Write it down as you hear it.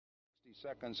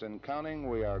Seconds and counting.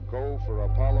 We are go for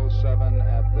Apollo 7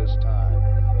 at this time.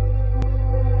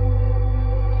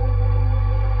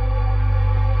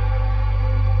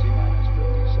 T-minus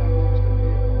 50 seconds. The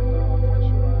vehicle now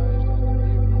pressurized and the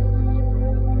vehicle is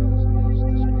go, as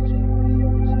is the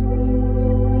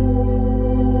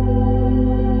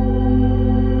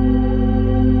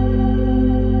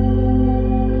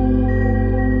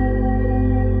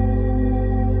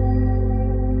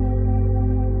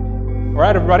All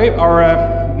right, everybody,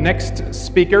 our next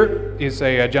speaker is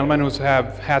a gentleman who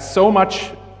has so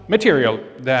much material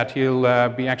that he'll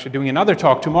be actually doing another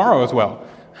talk tomorrow as well.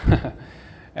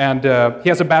 And he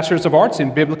has a Bachelor's of Arts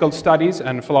in Biblical Studies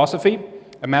and Philosophy,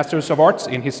 a Master's of Arts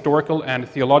in Historical and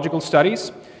Theological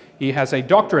Studies. He has a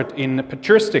doctorate in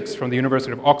Patristics from the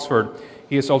University of Oxford.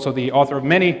 He is also the author of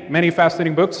many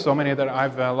fascinating books, so many that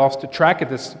I've lost track at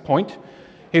this point.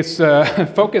 His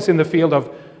focus in the field of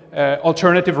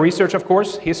alternative research, of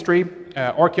course, history,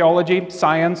 archaeology,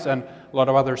 science, and a lot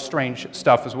of other strange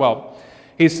stuff as well.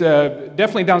 He's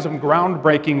definitely done some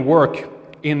groundbreaking work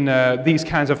in these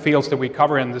kinds of fields that we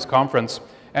cover in this conference,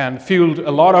 and fueled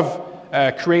a lot of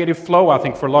creative flow, I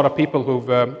think, for a lot of people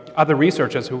other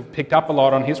researchers who've picked up a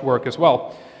lot on his work as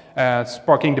well,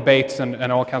 sparking debates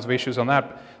and all kinds of issues on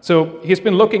that. So he's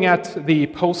been looking at the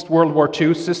post-World War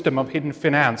II system of hidden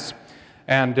finance.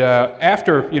 And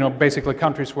after, basically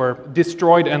countries were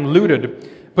destroyed and looted,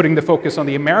 putting the focus on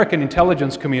the American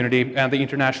intelligence community and the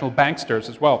international banksters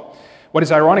as well. What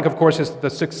is ironic, of course, is the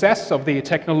success of the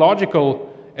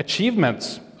technological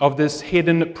achievements of this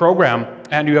hidden program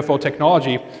and UFO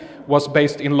technology was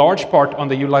based in large part on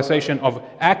the utilization of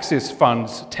Axis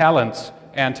funds, talents,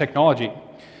 and technology.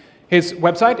 His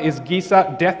website is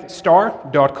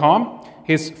gizadeathstar.com.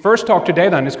 His first talk today,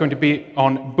 then, is going to be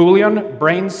on Bullion,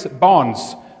 Brains,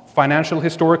 Bonds, Financial,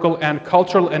 Historical, and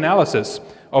Cultural Analysis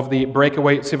of the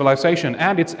Breakaway Civilization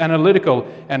and its analytical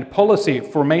and policy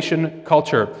formation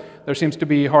culture. There seems to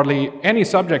be hardly any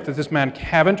subject that this man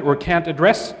haven't or can't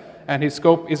address, and his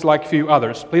scope is like few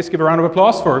others. Please give a round of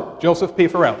applause for Joseph P.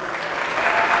 Farrell.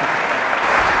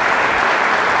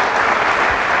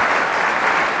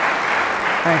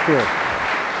 Thank you.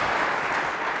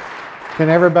 Can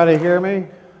everybody hear me?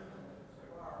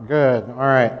 Good, all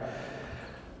right.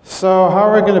 So how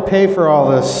are we going to pay for all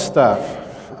this stuff?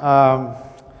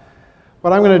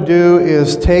 What I'm going to do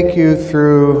is take you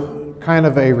through kind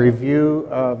of a review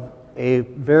of a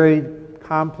very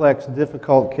complex,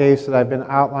 difficult case that I've been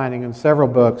outlining in several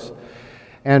books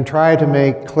and try to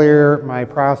make clear my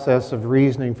process of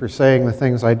reasoning for saying the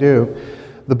things I do.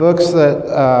 The books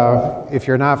that, if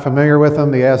you're not familiar with them,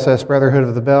 the SS Brotherhood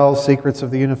of the Bells, Secrets of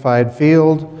the Unified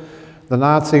Field, the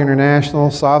Nazi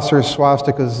International, Saucers,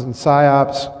 Swastikas, and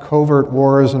Psyops, Covert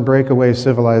Wars and Breakaway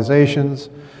Civilizations,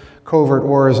 Covert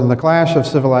Wars and the Clash of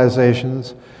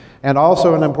Civilizations, and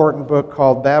also an important book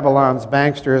called Babylon's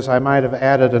Banksters. I might have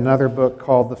added another book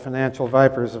called The Financial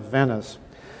Vipers of Venice.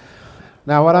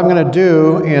 Now, what I'm going to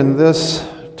do in this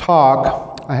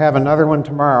talk, I have another one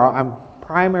tomorrow. I'm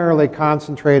primarily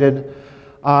concentrated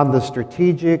on the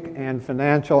strategic and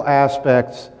financial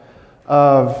aspects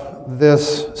of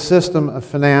this system of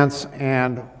finance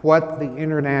and what the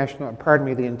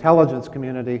the intelligence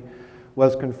community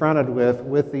was confronted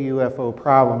with the UFO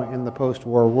problem in the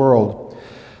post-war world.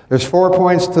 There's 4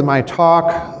 points to my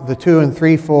talk, the 2- and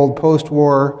 3-fold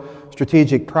post-war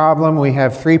strategic problem. We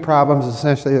have 3 problems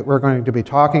essentially that we're going to be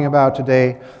talking about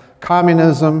today: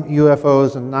 communism,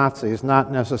 UFOs, and Nazis, not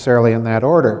necessarily in that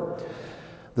order.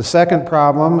 The second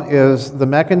problem is the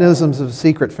mechanisms of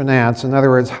secret finance. In other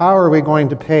words, how are we going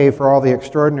to pay for all the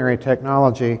extraordinary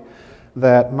technology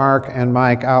that Mark and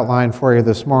Mike outlined for you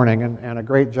this morning, and a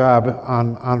great job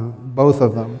on both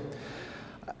of them.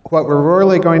 What we're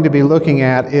really going to be looking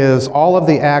at is all of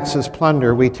the Axis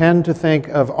plunder. We tend to think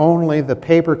of only the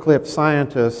paperclip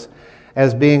scientists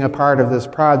as being a part of this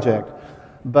project.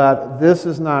 But this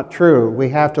is not true. We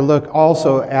have to look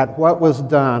also at what was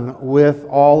done with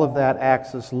all of that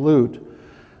Axis loot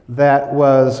that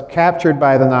was captured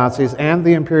by the Nazis and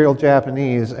the Imperial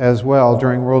Japanese as well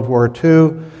during World War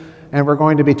II. And we're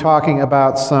going to be talking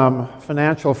about some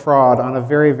financial fraud on a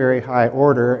very, very high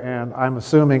order. And I'm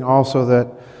assuming also that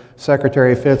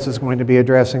Secretary Fitz is going to be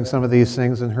addressing some of these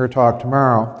things in her talk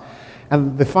tomorrow.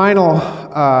 And the final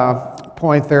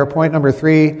point there, point number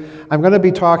 3, I'm going to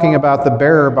be talking about the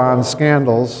bearer bond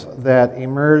scandals that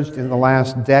emerged in the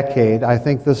last decade. I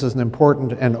think this is an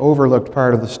important and overlooked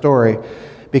part of the story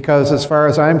because as far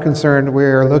as I'm concerned,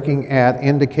 we're looking at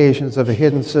indications of a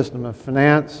hidden system of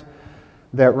finance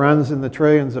that runs in the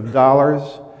trillions of dollars,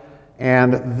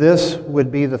 and this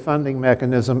would be the funding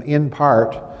mechanism in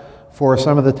part for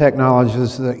some of the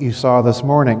technologies that you saw this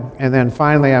morning. And then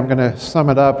finally, I'm going to sum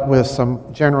it up with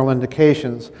some general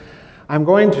indications. I'm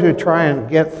going to try and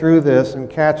get through this and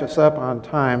catch us up on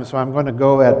time, so I'm going to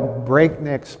go at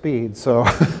breakneck speed, so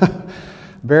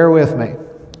bear with me.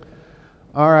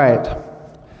 All right.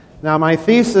 Now, my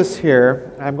thesis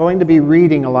here, I'm going to be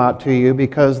reading a lot to you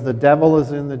because the devil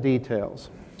is in the details.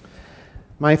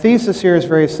 My thesis here is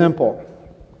very simple.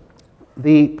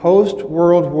 The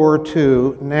post-World War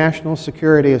II national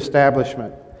security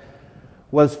establishment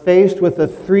was faced with a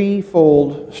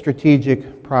threefold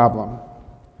strategic problem.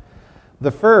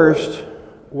 The first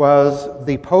was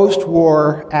the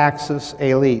post-war Axis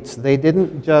elites. They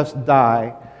didn't just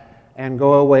die and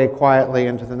go away quietly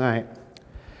into the night.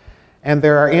 And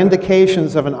there are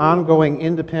indications of an ongoing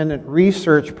independent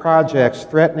research projects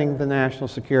threatening the national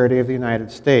security of the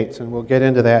United States, and we'll get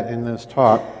into that in this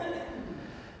talk.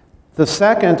 The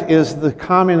second is the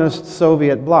communist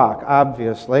Soviet bloc,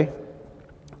 obviously.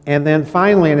 And then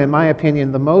finally, and in my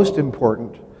opinion the most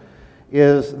important,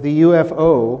 is the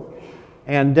UFO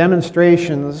and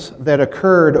demonstrations that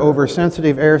occurred over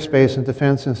sensitive airspace and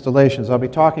defense installations. I'll be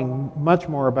talking much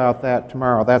more about that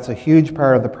tomorrow. That's a huge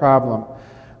part of the problem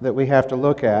that we have to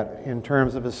look at in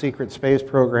terms of a secret space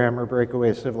program or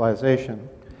breakaway civilization.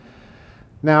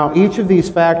 Now, each of these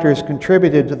factors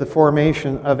contributed to the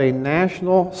formation of a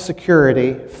national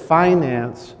security,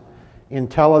 finance,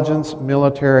 intelligence,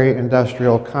 military,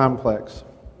 industrial complex.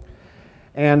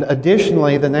 And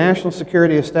additionally, the national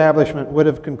security establishment would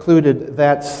have concluded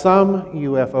that some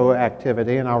UFO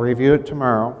activity, and I'll review it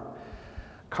tomorrow,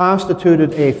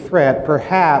 constituted a threat,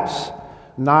 perhaps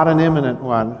not an imminent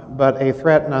one, but a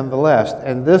threat nonetheless.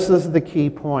 And this is the key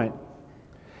point.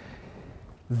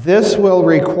 This will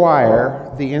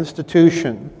require the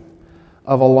institution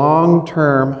of a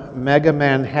long-term mega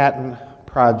Manhattan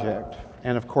project.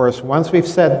 And of course, once we've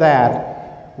said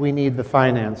that, we need the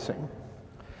financing.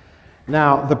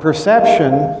 Now, the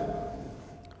perception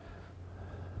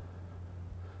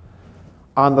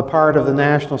on the part of the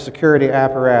national security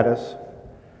apparatus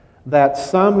that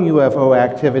some UFO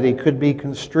activity could be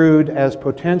construed as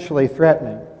potentially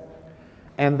threatening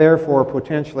and therefore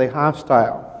potentially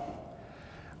hostile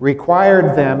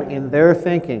required them in their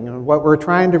thinking, and what we're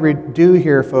trying to do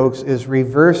here, folks, is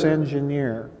reverse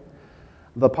engineer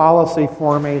the policy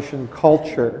formation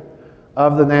culture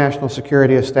of the national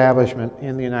security establishment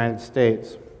in the United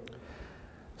States.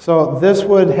 So this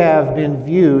would have been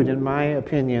viewed, in my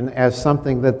opinion, as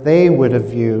something that they would have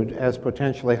viewed as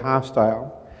potentially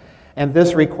hostile. And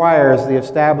this requires the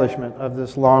establishment of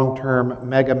this long-term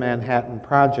mega Manhattan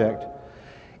project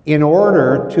in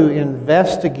order to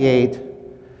investigate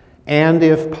and,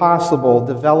 if possible,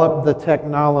 develop the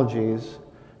technologies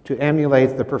to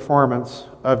emulate the performance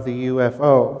of the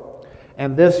UFO.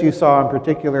 And this you saw in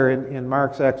particular in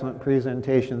Mark's excellent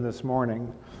presentation this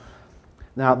morning.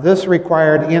 Now, this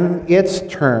required in its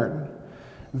turn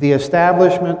the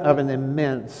establishment of an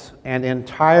immense and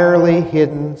entirely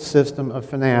hidden system of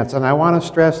finance. And I want to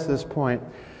stress this point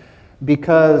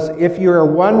because if you're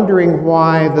wondering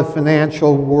why the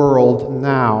financial world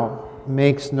now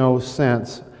makes no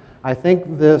sense, I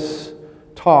think this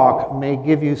talk may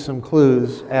give you some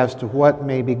clues as to what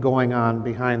may be going on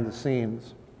behind the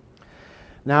scenes.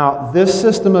 Now, this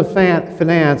system of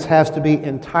finance has to be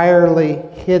entirely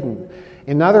hidden.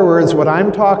 In other words, what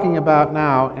I'm talking about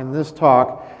now in this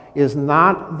talk is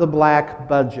not the black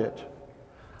budget.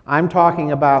 I'm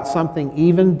talking about something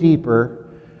even deeper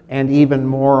and even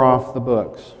more off the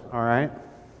books, all right?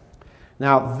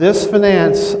 Now, this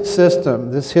finance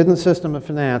system, this hidden system of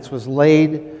finance, was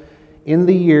laid in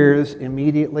the years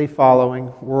immediately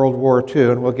following World War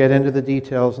II, and we'll get into the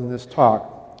details in this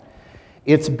talk.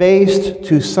 It's based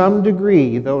to some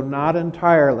degree, though not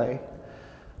entirely,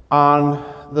 on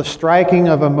the striking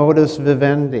of a modus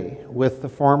vivendi with the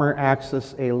former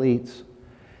Axis elites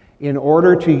in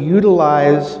order to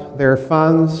utilize their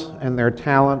funds and their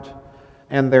talent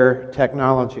and their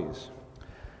technologies.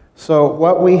 So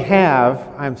what we have,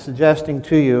 I'm suggesting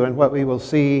to you, and what we will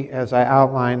see as I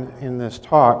outline in this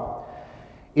talk,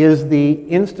 is the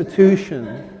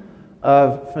institution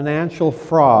of financial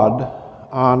fraud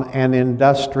on an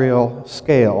industrial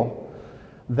scale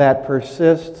that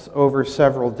persists over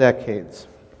several decades.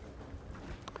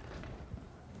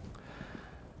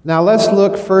 Now let's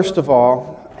look first of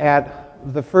all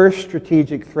at the first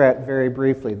strategic threat very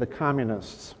briefly, the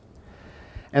communists.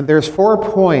 And there's 4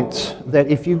 points that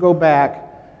if you go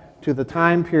back to the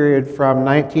time period from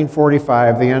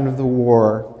 1945, the end of the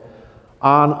war,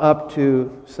 on up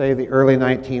to, say, the early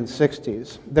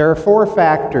 1960s, there are 4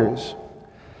 factors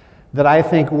that I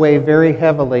think weigh very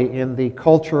heavily in the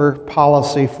culture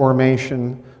policy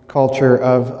formation culture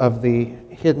of the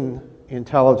hidden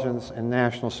intelligence and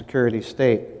national security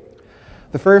state.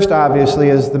 The first, obviously,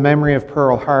 is the memory of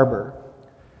Pearl Harbor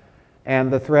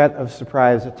and the threat of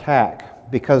surprise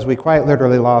attack, because we quite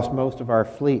literally lost most of our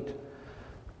fleet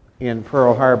in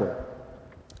Pearl Harbor.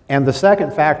 And the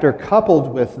second factor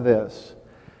coupled with this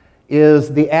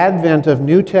is the advent of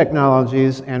new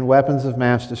technologies and weapons of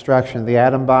mass destruction, the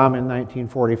atom bomb in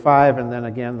 1945, and then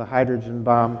again the hydrogen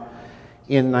bomb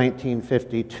in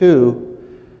 1952.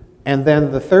 And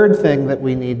then the third thing that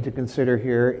we need to consider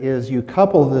here is you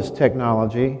couple this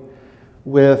technology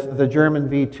with the German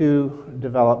V-2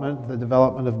 development, the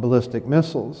development of ballistic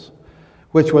missiles,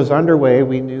 which was underway,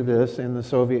 we knew this, in the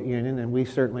Soviet Union, and we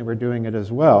certainly were doing it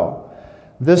as well.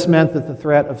 This meant that the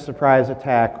threat of surprise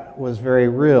attack was very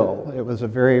real. It was a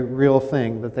very real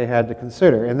thing that they had to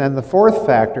consider. And then the fourth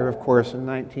factor, of course, in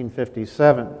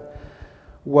 1957,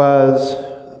 was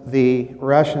the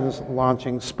Russians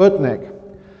launching Sputnik.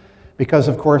 Because,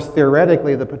 of course,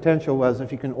 theoretically, the potential was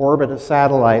if you can orbit a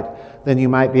satellite, then you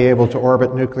might be able to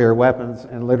orbit nuclear weapons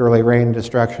and literally rain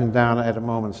destruction down at a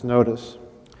moment's notice.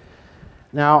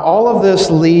 Now, all of this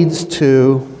leads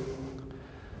to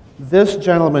this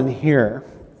gentleman here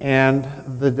and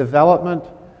the development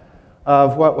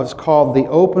of what was called the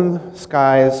open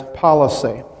skies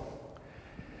policy.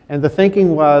 And the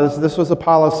thinking was, this was a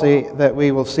policy that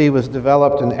we will see was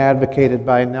developed and advocated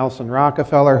by Nelson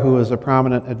Rockefeller, who was a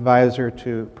prominent advisor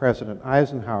to President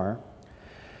Eisenhower.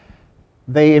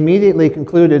 They immediately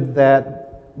concluded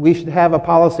that we should have a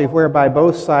policy whereby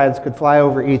both sides could fly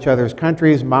over each other's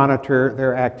countries, monitor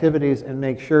their activities, and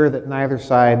make sure that neither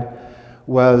side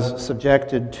was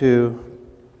subjected to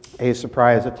a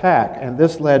surprise attack. And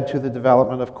this led to the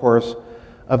development, of course,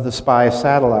 of the spy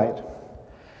satellite.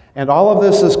 And all of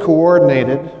this is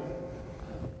coordinated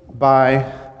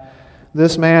by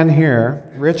this man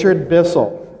here, Richard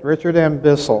Bissell, Richard M.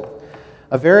 Bissell,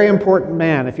 a very important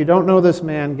man. If you don't know this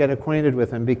man, get acquainted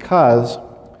with him, because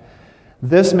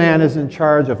this man is in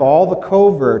charge of all the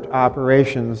covert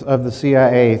operations of the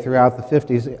CIA throughout the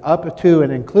 50s, up to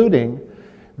and including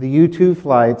the U-2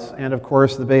 flights and, of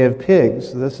course, the Bay of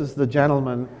Pigs. This is the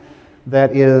gentleman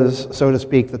that is, so to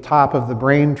speak, the top of the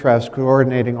brain trust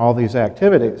coordinating all these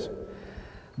activities.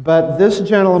 But this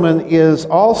gentleman is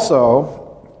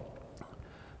also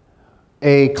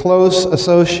a close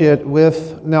associate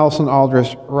with Nelson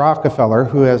Aldrich Rockefeller,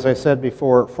 who, as I said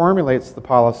before, formulates the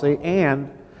policy, and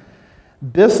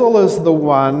Bissell is the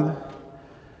one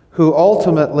who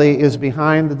ultimately is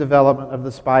behind the development of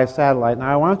the spy satellite.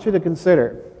 Now, I want you to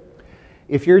consider,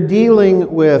 if you're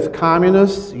dealing with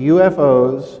communists,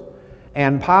 UFOs,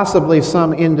 and possibly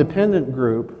some independent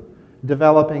group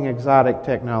developing exotic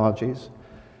technologies,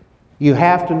 you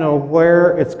have to know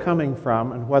where it's coming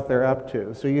from and what they're up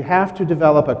to. So you have to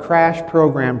develop a crash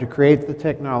program to create the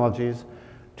technologies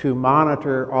to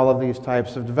monitor all of these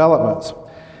types of developments.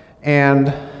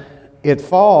 And it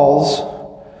falls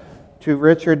to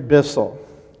Richard Bissell.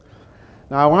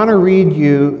 Now, I want to read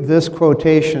you this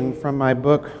quotation from my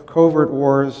book, Covert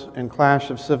Wars and Clash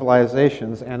of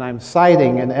Civilizations, and I'm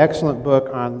citing an excellent book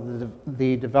on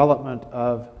the development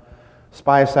of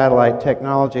spy satellite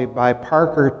technology by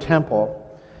Parker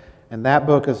Temple, and that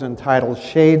book is entitled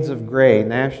Shades of Gray,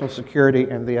 National Security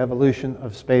and the Evolution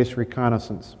of Space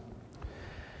Reconnaissance.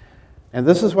 And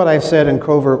this is what I said in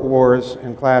Covert Wars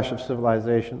and Clash of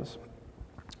Civilizations.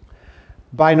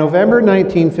 By November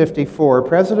 1954,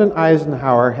 President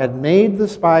Eisenhower had made the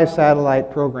spy satellite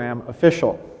program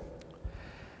official,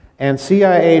 and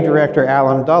CIA Director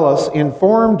Allen Dulles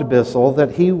informed Bissell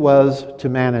that he was to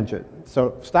manage it.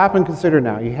 So stop and consider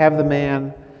now. You have the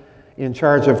man in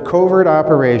charge of covert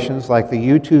operations like the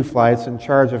U-2 flights, in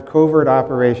charge of covert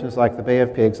operations like the Bay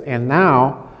of Pigs, and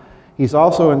now he's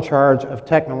also in charge of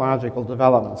technological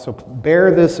development. So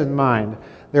bear this in mind.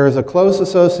 There is a close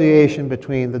association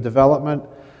between the development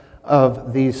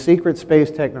of these secret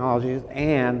space technologies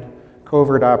and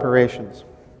covert operations.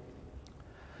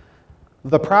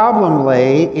 The problem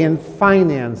lay in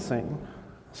financing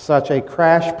such a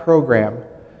crash program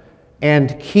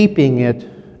and keeping it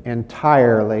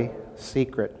entirely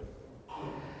secret.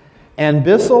 And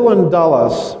Bissell and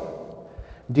Dulles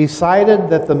decided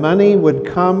that the money would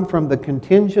come from the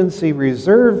Contingency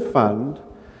Reserve Fund,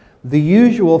 the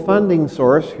usual funding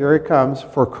source, here it comes,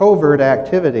 for covert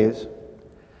activities.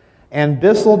 And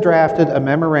Bissell drafted a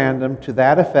memorandum to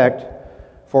that effect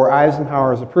for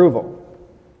Eisenhower's approval.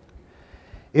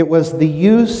 It was the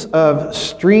use of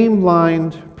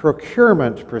streamlined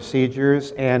procurement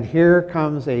procedures, and here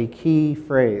comes a key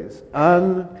phrase,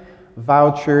 unvouchered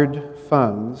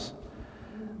funds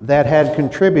that had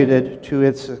contributed to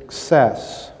its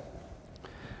success.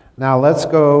 Now let's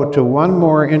go to one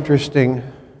more interesting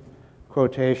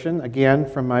quotation, again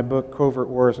from my book, Covert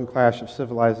Wars and Clash of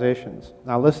Civilizations.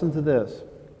 Now listen to this.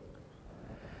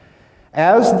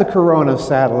 As the Corona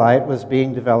satellite was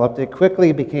being developed, it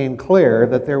quickly became clear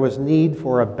that there was need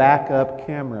for a backup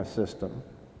camera system.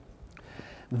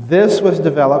 This was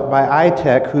developed by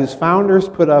iTech, whose founders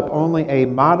put up only a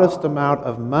modest amount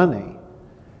of money,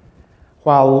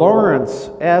 while Lawrence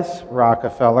S.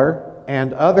 Rockefeller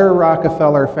and other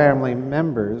Rockefeller family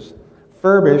members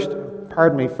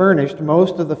furnished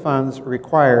most of the funds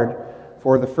required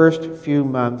for the first few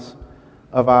months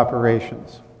of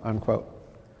operations, unquote.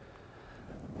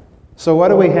 So what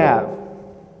do we have?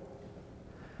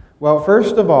 Well,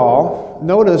 first of all,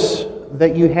 notice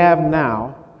that you have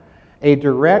now a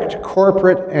direct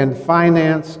corporate and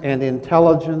finance and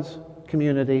intelligence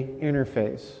community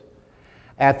interface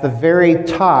at the very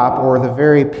top or the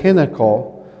very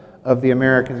pinnacle of the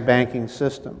American banking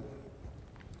system.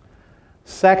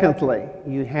 Secondly,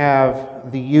 you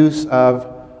have the use of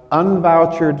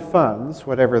unvouchered funds,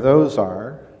 whatever those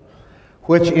are,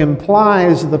 which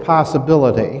implies the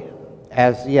possibility,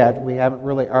 as yet, we haven't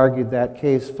really argued that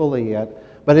case fully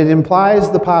yet, but it implies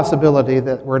the possibility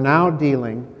that we're now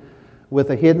dealing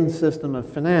with a hidden system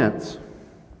of finance.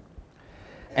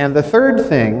 And the third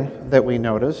thing that we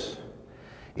notice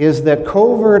is that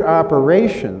covert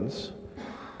operations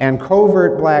and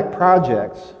covert black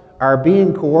projects are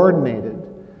being coordinated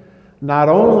not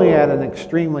only at an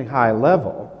extremely high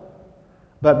level,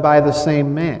 but by the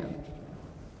same man.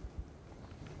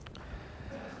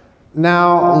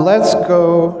 Now, let's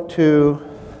go to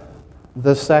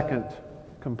the second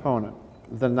component,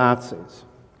 the Nazis.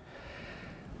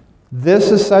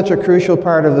 This is such a crucial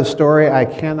part of the story, I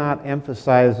cannot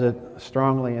emphasize it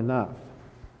strongly enough.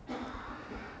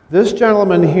 This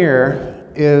gentleman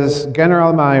here is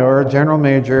General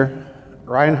Major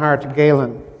Reinhard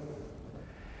Gehlen.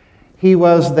 He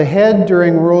was the head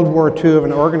during World War II of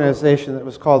an organization that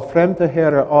was called Fremde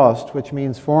Heere Ost, which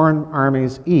means Foreign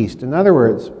Armies East. In other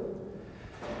words,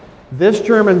 this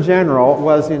German general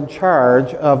was in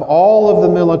charge of all of the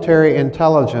military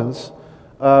intelligence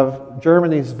of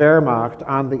Germany's Wehrmacht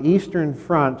on the Eastern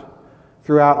Front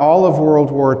throughout all of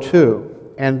World War II.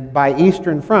 And by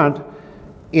Eastern Front,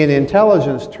 in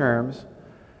intelligence terms,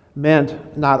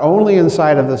 meant not only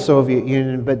inside of the Soviet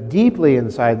Union, but deeply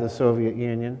inside the Soviet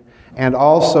Union, and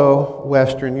also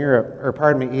Eastern Europe.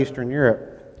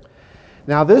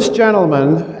 Now this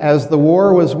gentleman, as the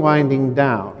war was winding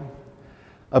down,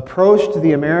 approached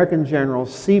the American general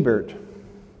Siebert,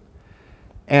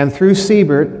 and through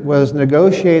Siebert was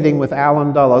negotiating with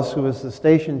Allen Dulles, who was the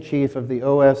station chief of the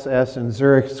OSS in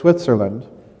Zurich, Switzerland.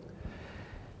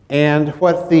 And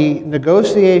what the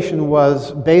negotiation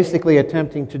was basically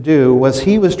attempting to do was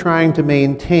he was trying to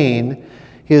maintain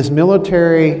his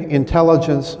military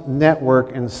intelligence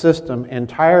network and system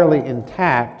entirely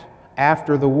intact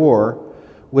after the war,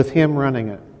 with him running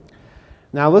it.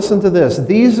 Now listen to this.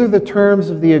 These are the terms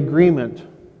of the agreement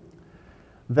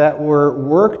that were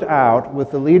worked out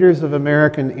with the leaders of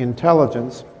American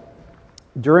intelligence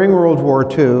during World War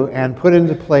II and put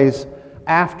into place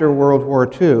after World War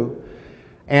II.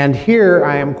 And here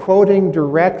I am quoting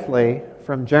directly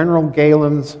from General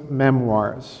Gehlen's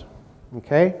memoirs.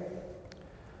 Okay?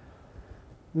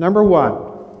 Number one,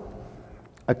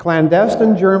 a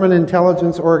clandestine German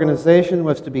intelligence organization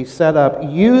was to be set up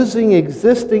using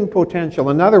existing potential.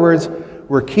 In other words,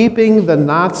 we're keeping the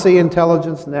Nazi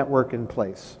intelligence network in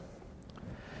place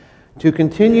to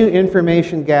continue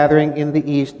information gathering in the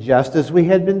East just as we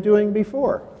had been doing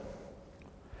before.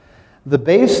 The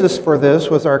basis for this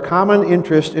was our common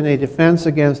interest in a defense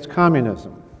against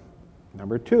communism.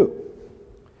 Number two,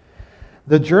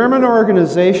 the German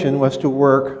organization was to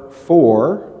work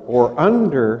for or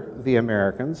under the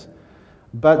Americans,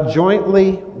 but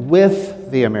jointly with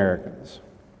the Americans.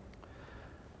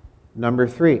 Number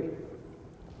three,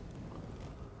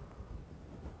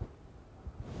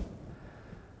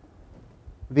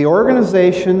 the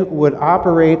organization would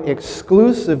operate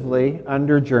exclusively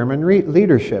under German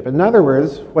leadership. In other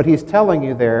words, what he's telling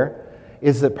you there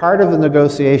is that part of the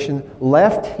negotiation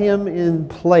left him in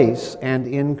place and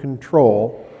in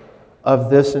control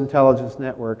of this intelligence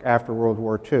network after World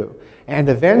War II. And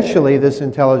eventually this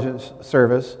intelligence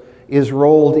service is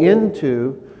rolled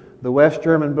into the West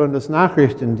German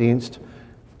Bundesnachrichtendienst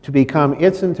to become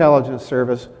its intelligence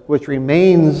service, which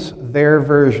remains their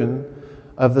version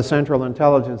of the Central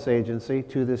Intelligence Agency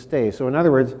to this day. So in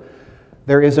other words,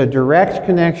 there is a direct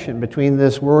connection between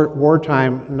this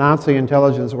wartime Nazi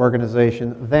intelligence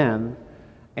organization then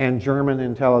and German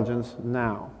intelligence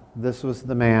now. This was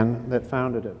the man that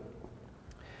founded it.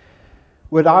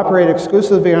 Would operate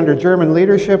exclusively under German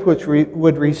leadership, which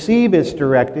would receive its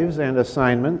directives and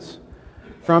assignments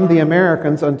from the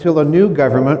Americans until a new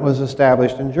government was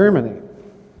established in Germany.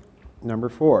 Number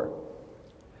 4.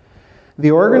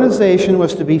 The organization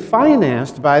was to be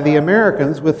financed by the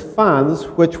Americans with funds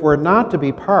which were not to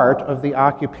be part of the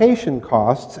occupation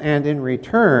costs, and in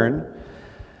return,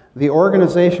 the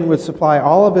organization would supply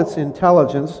all of its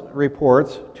intelligence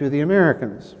reports to the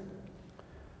Americans.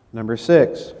 Number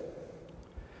 6.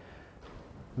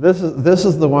 This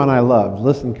is the one I loved.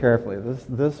 Listen carefully.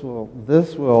 This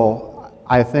will,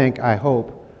 I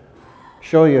hope,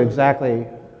 show you exactly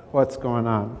what's going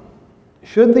on.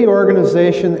 Should the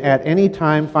organization at any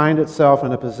time find itself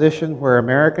in a position where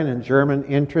American and German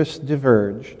interests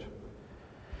diverged,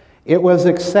 it was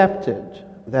accepted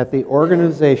that the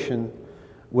organization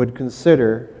would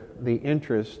consider the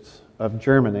interests of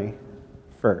Germany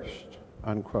first,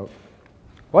 unquote.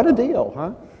 What a deal,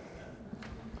 huh?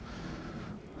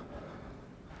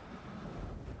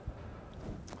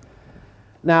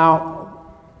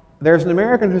 Now, there's an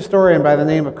American historian by the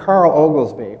name of Carl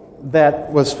Oglesby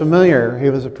that was familiar,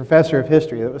 he was a professor of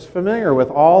history, that was familiar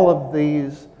with all of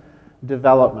these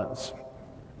developments.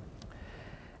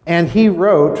 And he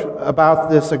wrote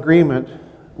about this agreement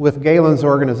with Galen's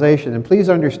organization. And please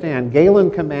understand,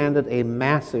 Galen commanded a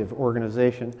massive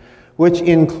organization which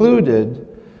included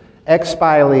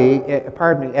exilee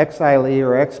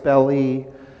or expellee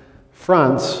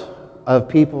fronts of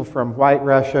people from White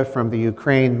Russia, from the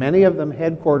Ukraine, many of them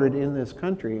headquartered in this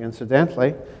country,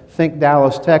 incidentally. Think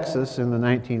Dallas, Texas in the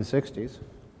 1960s.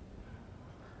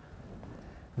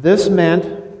 This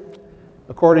meant,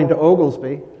 according to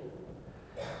Oglesby,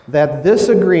 that this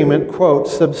agreement, quote,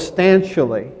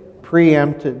 substantially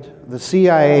preempted the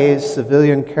CIA's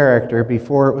civilian character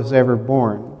before it was ever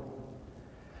born.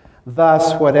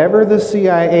 Thus, whatever the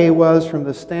CIA was from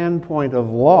the standpoint of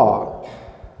law,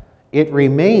 it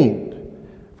remained,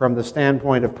 from the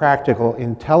standpoint of practical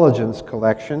intelligence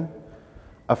collection,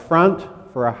 a front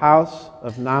for a house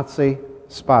of Nazi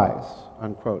spies,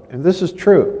 unquote. And this is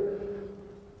true,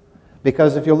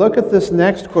 because if you look at this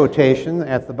next quotation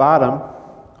at the bottom,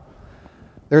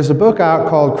 there's a book out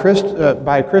called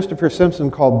by Christopher Simpson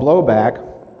called Blowback.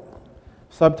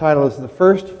 Subtitle is The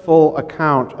First Full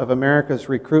Account of America's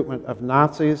Recruitment of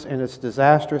Nazis and Its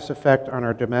Disastrous Effect on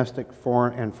Our Domestic,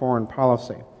 Foreign, and Foreign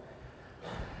Policy.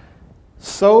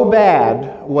 So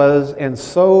bad was, and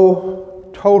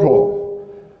so total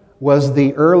was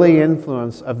the early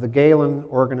influence of the Galen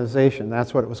organization,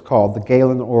 that's what it was called, the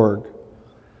Galen Org,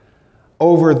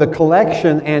 over the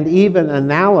collection and even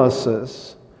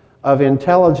analysis of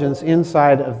intelligence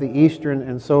inside of the Eastern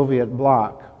and Soviet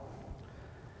bloc,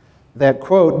 that,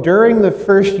 quote, during the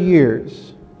first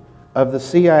years of the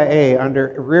CIA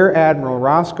under Rear Admiral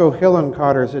Roscoe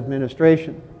Hillenkoetter's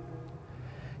administration,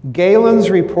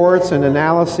 Galen's reports and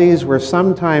analyses were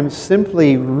sometimes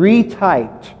simply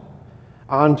retyped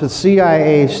onto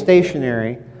CIA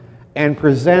stationery and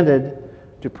presented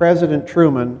to President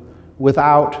Truman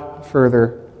without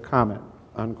further comment,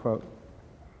 unquote.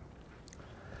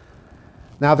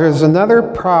 Now, there's another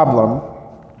problem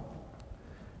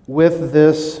with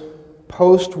this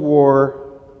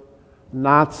post-war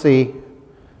Nazi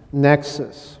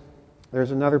nexus.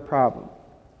 There's another problem.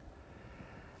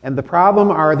 And the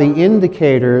problem are the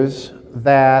indicators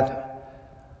that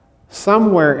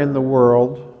somewhere in the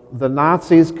world, the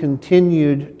Nazis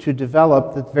continued to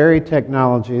develop the very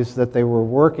technologies that they were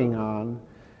working on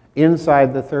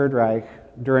inside the Third Reich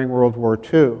during World War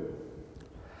II.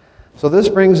 So this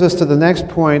brings us to the next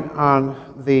point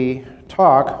on the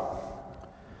talk.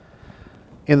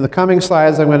 In the coming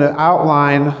slides, I'm going to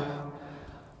outline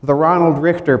the Ronald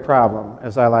Richter problem,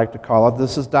 as I like to call it.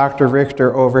 This is Dr.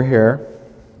 Richter over here.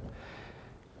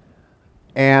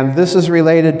 And this is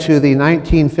related to the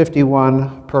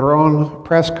 1951 Perón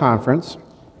press conference,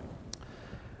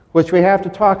 which we have to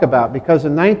talk about, because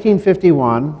in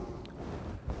 1951,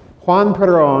 Juan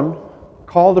Perón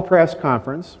called a press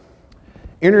conference,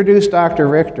 introduced Dr.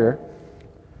 Richter,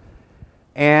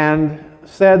 and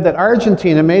said that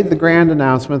Argentina made the grand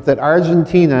announcement that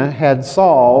Argentina had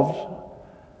solved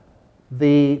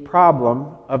the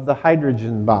problem of the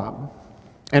hydrogen bomb.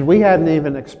 And we hadn't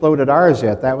even exploded ours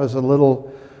yet. That was a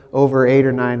little over 8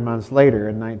 or 9 months later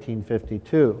in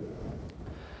 1952.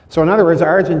 So in other words,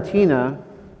 Argentina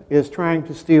is trying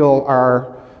to steal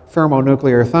our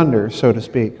thermonuclear thunder, so to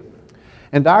speak.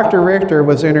 And Dr. Richter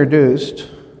was introduced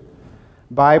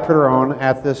by Perón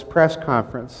at this press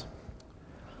conference.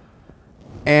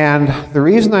 And the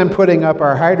reason I'm putting up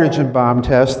our hydrogen bomb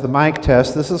test, the Mike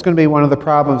test, this is going to be one of the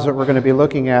problems that we're going to be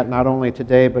looking at not only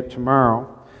today but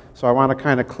tomorrow. So I want to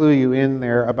kind of clue you in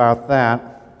there about that.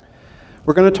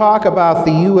 We're going to talk about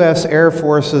the U.S. Air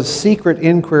Force's secret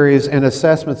inquiries and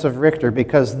assessments of Richter,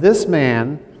 because this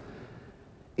man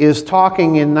is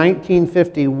talking in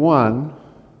 1951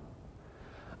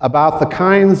 about the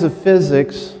kinds of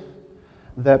physics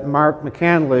that Mark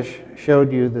McCandlish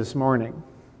showed you this morning,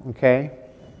 okay?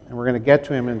 And we're going to get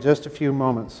to him in just a few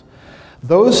moments.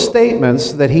 Those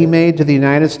statements that he made to the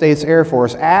United States Air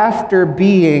Force after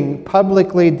being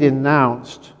publicly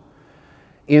denounced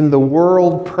in the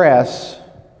world press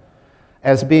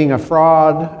as being a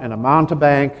fraud and a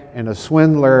mountebank and a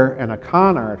swindler and a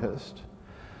con artist,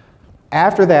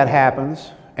 after that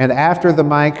happens, and after the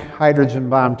Mike hydrogen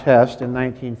bomb test in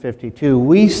 1952,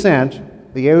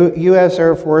 the U.S.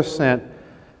 Air Force sent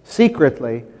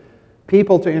secretly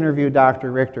people to interview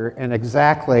Dr. Richter and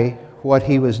exactly what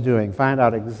he was doing, find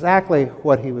out exactly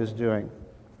what he was doing.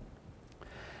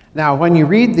 Now, when you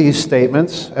read these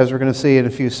statements, as we're going to see in a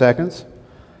few seconds,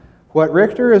 what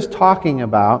Richter is talking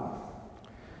about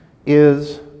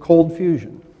is cold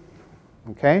fusion,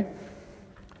 okay?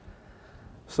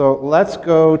 So let's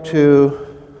go to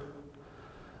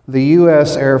the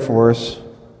U.S. Air Force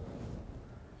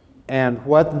and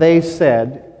what they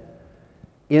said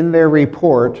in their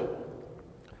report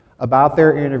about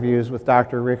their interviews with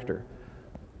Dr. Richter.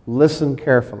 Listen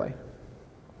carefully.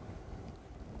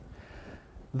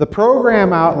 The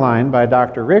program outlined by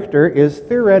Dr. Richter is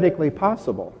theoretically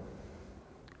possible.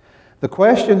 The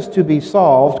questions to be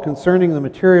solved concerning the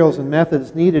materials and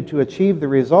methods needed to achieve the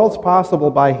results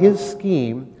possible by his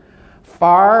scheme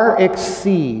far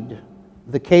exceed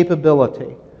the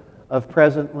capability of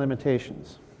present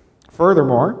limitations.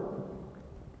 Furthermore,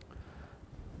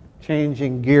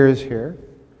 changing gears here,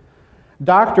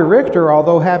 Dr. Richter,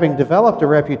 although having developed a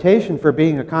reputation for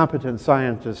being a competent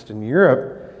scientist in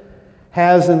Europe,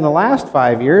 has in the last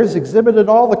 5 years exhibited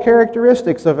all the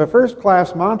characteristics of a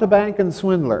first-class mountebank and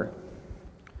swindler.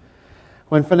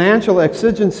 When financial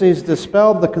exigencies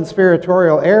dispelled the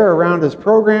conspiratorial air around his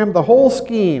program, the whole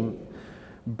scheme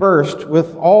burst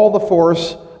with all the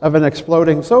force of an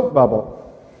exploding soap bubble.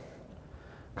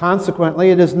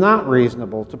 Consequently, it is not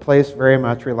reasonable to place very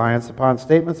much reliance upon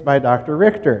statements by Dr.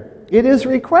 Richter. It is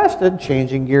requested,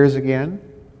 changing gears again,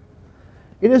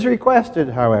 it is requested,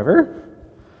 however,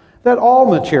 that all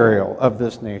material of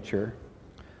this nature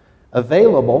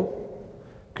available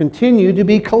continue to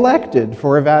be collected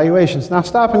for evaluations. Now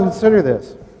stop and consider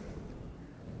this.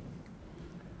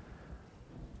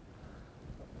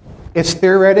 It's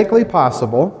theoretically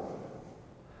possible.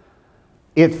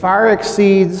 It far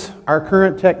exceeds our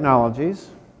current technologies.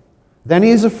 Then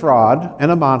he's a fraud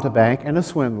and a mountebank and a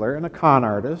swindler and a con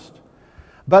artist.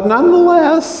 But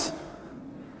nonetheless,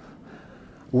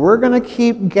 we're going to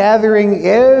keep gathering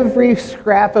every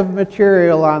scrap of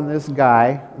material on this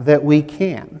guy that we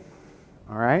can.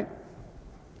 All right?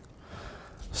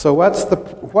 So what's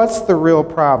the real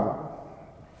problem?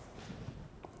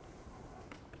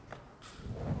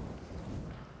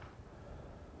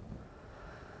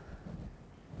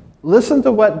 Listen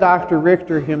to what Dr.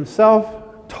 Richter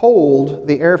himself told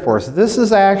the Air Force. This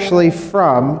is actually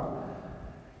from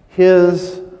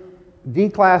his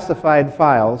declassified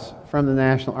files from the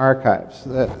National Archives.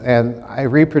 And I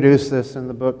reproduced this in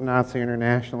the book Nazi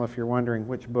International if you're wondering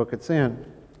which book it's in.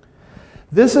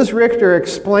 This is Richter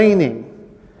explaining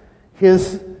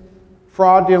his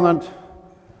fraudulent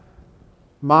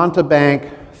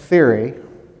mountebank theory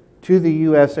to the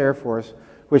U.S. Air Force,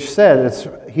 which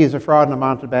said he's a fraud and a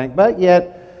mountebank, but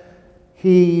yet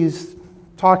he's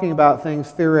talking about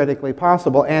things theoretically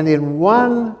possible. And in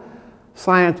one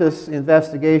scientist's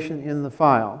investigation in the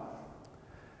file,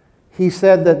 he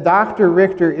said that Dr.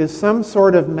 Richter is some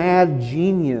sort of mad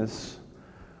genius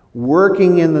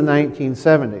working in the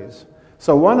 1970s.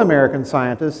 So one American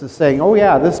scientist is saying, oh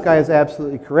yeah, this guy is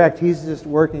absolutely correct. He's just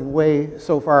working way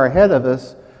so far ahead of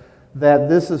us that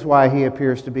this is why he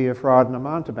appears to be a fraud and a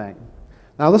mountebank.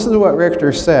 Now listen to what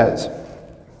Richter says.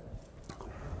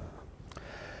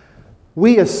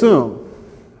 We assume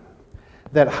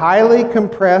that highly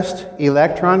compressed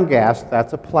electron gas,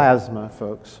 that's a plasma,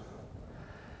 folks,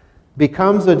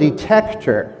 becomes a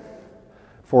detector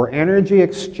for energy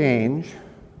exchange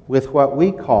with what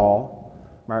we call,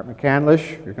 Mark McCandlish,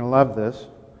 you're going to love this,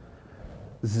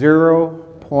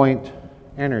 zero-point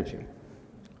energy.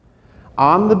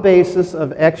 On the basis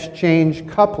of exchange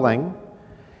coupling,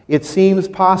 it seems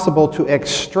possible to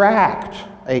extract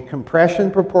a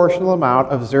compression proportional amount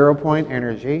of zero-point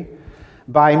energy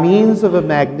by means of a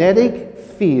magnetic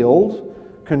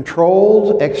field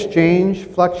controlled exchange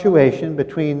fluctuation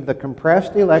between the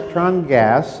compressed electron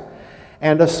gas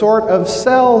and a sort of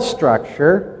cell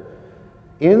structure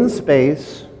in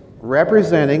space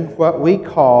representing what we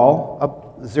call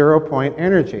a zero-point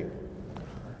energy.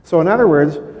 So in other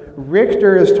words,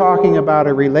 Richter is talking about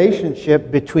a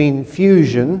relationship between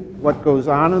fusion, what goes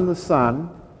on in the sun,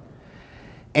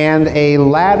 and a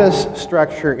lattice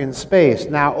structure in space.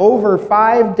 Now, over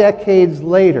 5 decades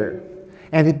later,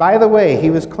 and by the way, he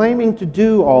was claiming to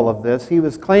do all of this. He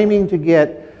was claiming to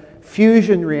get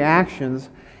fusion reactions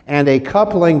and a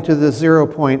coupling to the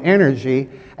zero-point energy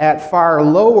at far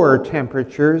lower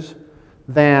temperatures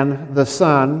than the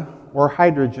sun or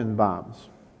hydrogen bombs.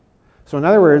 So in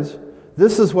other words,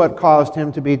 this is what caused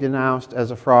him to be denounced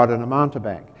as a fraud and a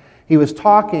mountebank. He was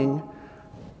talking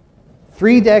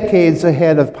 3 decades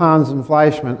ahead of Pons and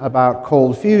Fleischmann about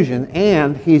cold fusion,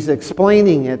 and he's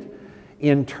explaining it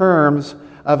in terms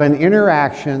of an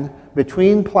interaction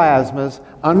between plasmas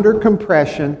under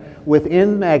compression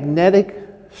within magnetic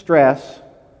stress.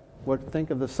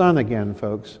 Think of the sun again,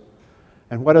 folks.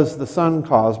 And what does the sun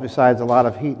cause besides a lot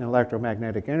of heat and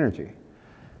electromagnetic energy?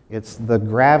 It's the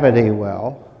gravity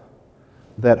well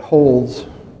that holds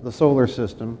the solar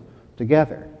system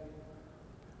together.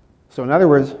 So in other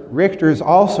words, Richter's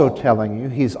also telling you,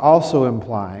 he's also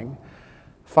implying,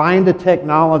 find a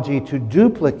technology to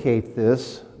duplicate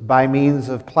this by means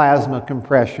of plasma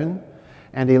compression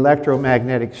and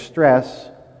electromagnetic stress,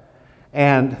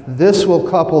 and this will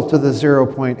couple to the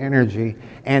zero-point energy,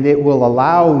 and it will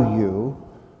allow you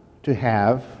to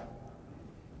have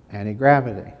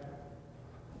anti-gravity.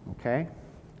 Okay?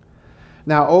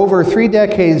 Now, over 3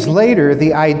 decades later,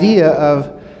 the idea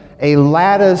of a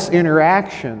lattice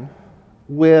interaction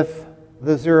with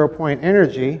the zero-point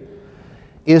energy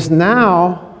is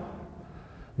now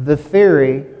the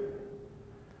theory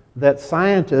that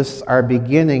scientists are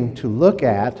beginning to look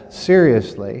at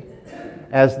seriously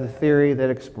as the theory that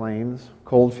explains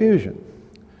cold fusion.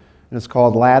 And it's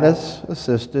called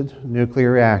lattice-assisted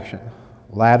nuclear reaction.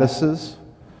 Lattices,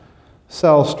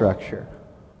 cell structure,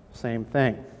 same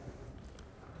thing.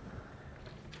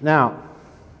 Now,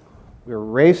 we're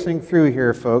racing through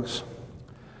here, folks.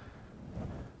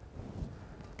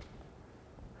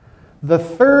 The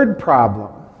third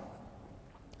problem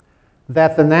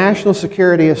that the national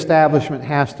security establishment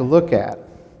has to look at,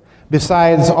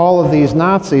 besides all of these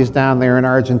Nazis down there in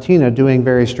Argentina doing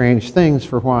very strange things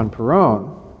for Juan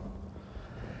Perón,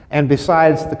 and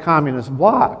besides the communist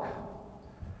bloc,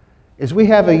 is we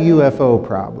have a UFO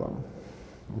problem,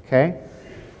 okay?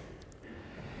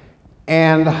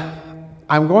 And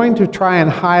I'm going to try and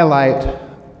highlight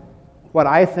what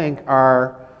I think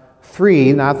are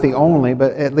 3, not the only,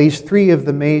 but at least 3 of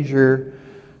the major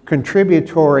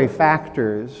contributory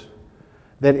factors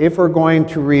that if we're going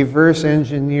to reverse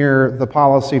engineer the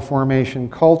policy formation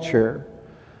culture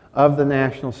of the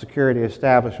national security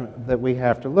establishment that we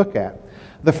have to look at.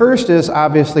 The first is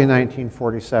obviously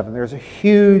 1947. There's a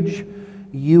huge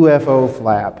UFO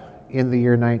flap in the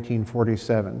year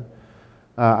 1947.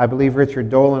 I believe Richard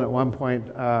Dolan at one point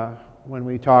when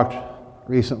we talked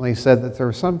recently said that there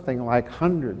were something like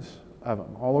hundreds of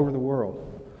them all over the world.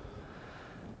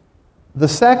 The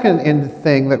second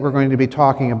thing that we're going to be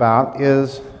talking about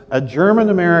is a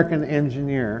German-American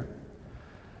engineer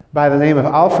by the name of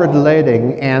Alfred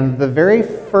Leding, and the very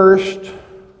first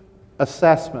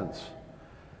assessments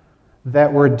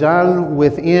that were done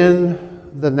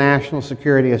within the national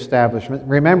security establishment.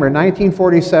 Remember,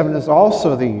 1947 is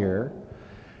also the year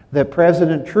that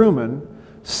President Truman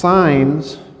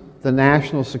signs the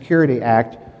National Security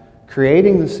Act,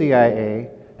 creating the CIA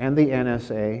and the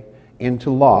NSA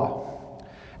into law.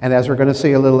 And as we're going to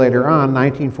see a little later on,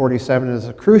 1947 is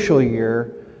a crucial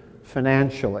year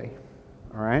financially.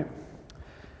 All right?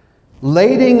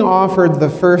 Leding offered the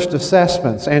first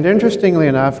assessments, and interestingly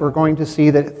enough, we're going to see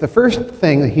that the first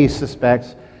thing that he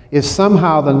suspects is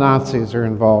somehow the Nazis are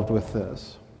involved with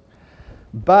this.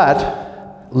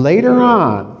 But later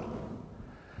on,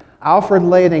 Alfred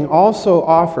Leding also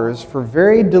offers, for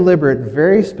very deliberate,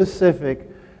 very specific,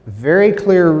 very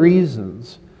clear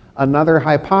reasons, another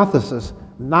hypothesis,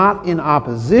 not in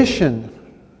opposition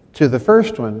to the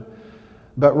first one,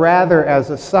 but rather as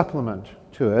a supplement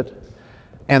to it.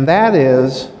 And that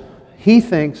is, he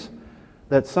thinks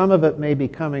that some of it may be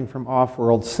coming from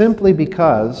off-world simply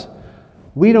because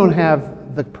we don't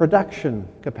have the production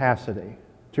capacity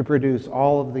to produce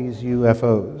all of these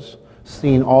UFOs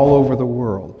seen all over the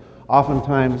world,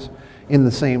 oftentimes in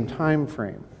the same time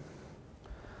frame.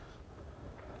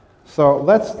 So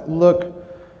let's look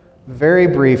very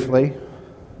briefly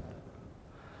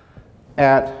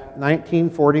at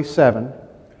 1947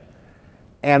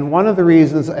 And one of the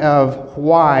reasons of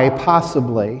why,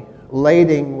 possibly,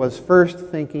 Lading was first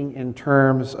thinking in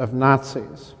terms of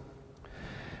Nazis.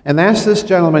 And that's this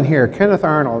gentleman here, Kenneth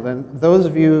Arnold. And those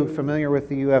of you familiar with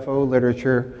the UFO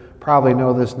literature probably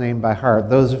know this name by heart.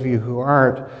 Those of you who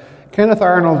aren't, Kenneth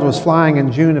Arnold was flying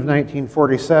in June of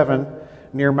 1947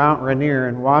 near Mount Rainier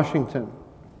in Washington.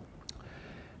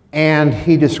 And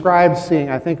he described seeing,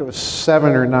 I think it was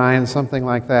 7 or 9, something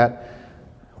like that,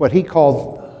 what he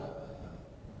called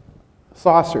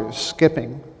saucers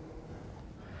skipping.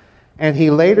 And he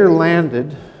later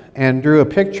landed and drew a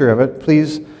picture of it.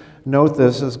 Please note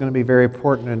this is going to be very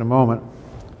important in a moment.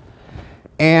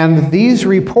 And these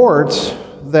reports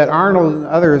that Arnold and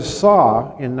others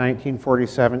saw in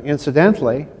 1947,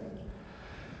 incidentally,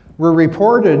 were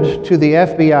reported to the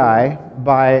FBI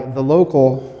by the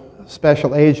local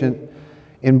special agent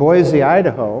in Boise,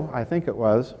 Idaho, I think it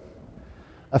was,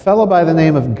 a fellow by the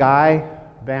name of Guy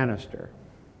Bannister.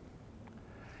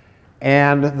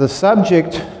 And the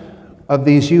subject of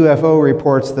these UFO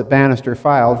reports that Bannister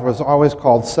filed was always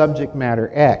called Subject Matter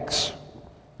X.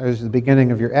 There's the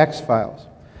beginning of your X files.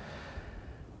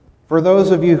 For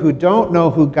those of you who don't know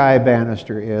who Guy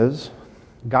Bannister is,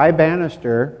 Guy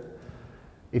Bannister,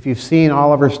 if you've seen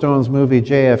Oliver Stone's movie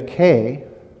JFK,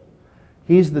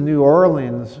 he's the New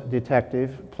Orleans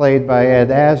detective played by Ed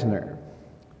Asner.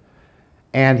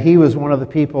 And he was one of the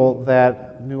people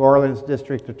that New Orleans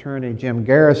District Attorney Jim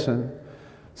Garrison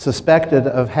suspected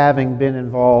of having been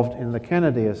involved in the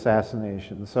Kennedy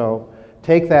assassination. So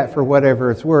take that for whatever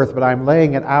it's worth, but I'm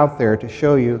laying it out there to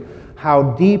show you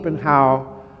how deep and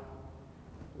how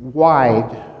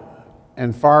wide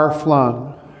and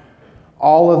far-flung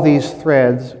all of these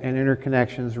threads and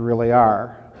interconnections really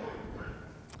are.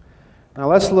 Now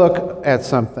let's look at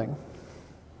something.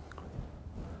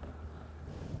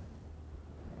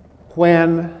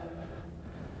 When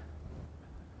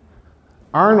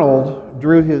Arnold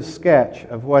drew his sketch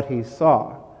of what he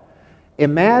saw,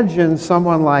 imagine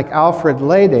someone like Alfred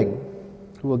Lading,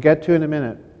 who we'll get to in a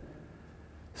minute,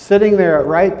 sitting there at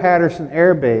Wright-Patterson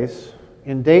Air Base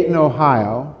in Dayton,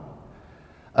 Ohio,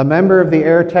 a member of the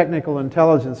Air Technical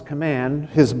Intelligence Command.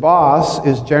 His boss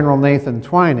is General Nathan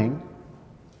Twining.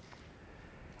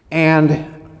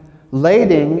 And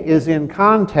Lading is in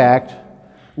contact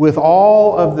with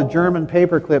all of the German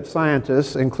paperclip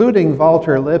scientists, including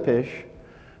Walter Lippisch,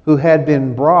 who had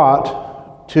been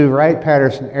brought to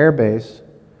Wright-Patterson Air Base.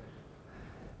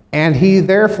 And he,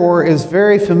 therefore, is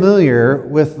very familiar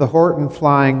with the Horton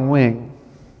Flying Wing.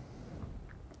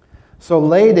 So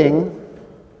Lading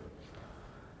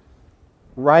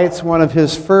writes one of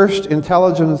his first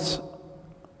intelligence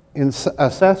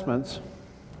assessments.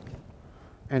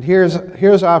 And here's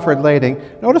Alfred Lading.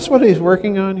 Notice what he's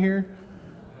working on here?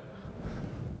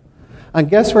 And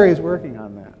guess where he's working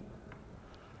on that?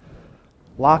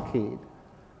 Lockheed.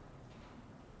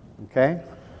 Okay?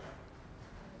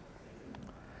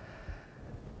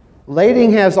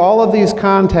 Lading has all of these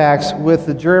contacts with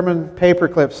the German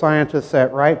paperclip scientists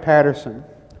at Wright-Patterson,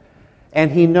 and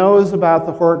he knows about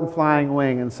the Horton Flying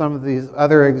Wing and some of these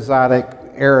other exotic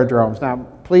aerodromes. Now,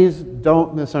 please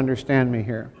don't misunderstand me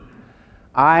here.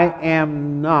 I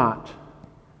am not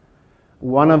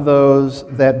one of those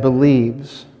that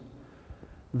believes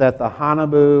that the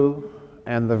Haunebu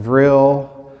and the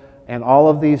Vril and all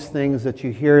of these things that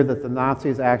you hear that the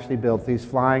Nazis actually built, these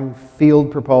flying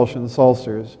field propulsion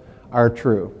saucers, are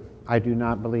true. I do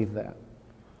not believe that.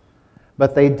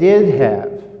 But they did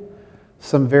have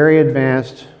some very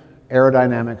advanced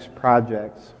aerodynamics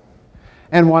projects.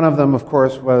 And one of them, of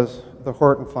course, was the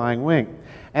Horton Flying Wing.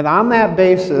 And on that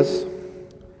basis,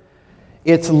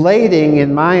 it's Lading,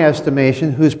 in my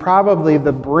estimation, who's probably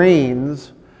the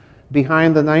brains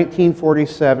behind the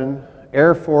 1947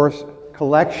 Air Force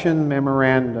Collection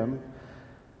Memorandum,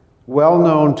 well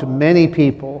known to many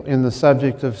people in the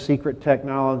subject of secret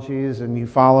technologies and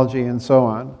ufology and so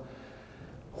on,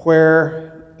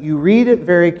 where you read it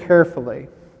very carefully.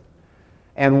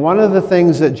 And one of the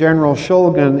things that General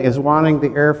Shulgin is wanting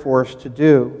the Air Force to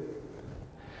do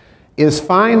is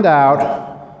find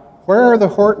out, where are the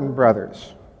Horton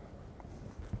brothers?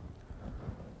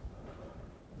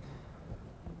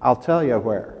 I'll tell you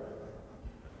where.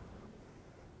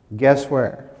 Guess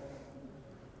where?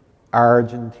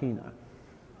 Argentina.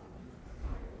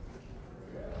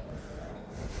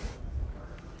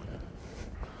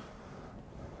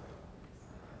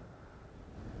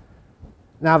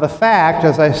 Now the fact,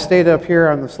 as I state up here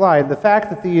on the slide, the fact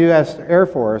that the U.S. Air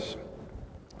Force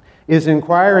is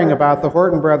inquiring about the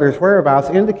Horton brothers' whereabouts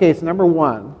indicates, number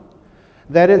one,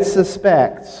 that it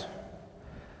suspects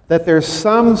that there's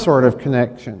some sort of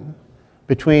connection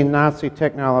between Nazi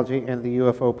technology and the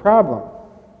UFO problem.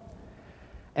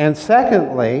 And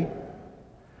secondly,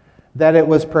 that it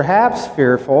was perhaps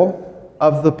fearful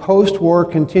of the post-war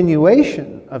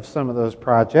continuation of some of those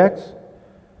projects,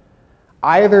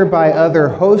 either by other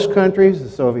host countries, the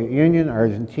Soviet Union,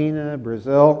 Argentina,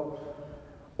 Brazil,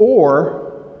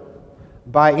 or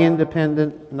by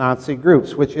independent Nazi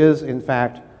groups, which is, in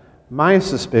fact, my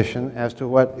suspicion as to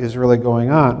what is really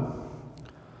going on.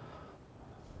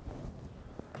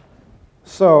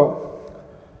 So,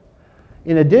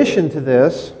 in addition to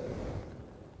this,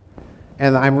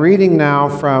 and I'm reading now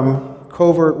from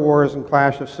Covert Wars and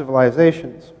Clash of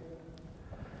Civilizations.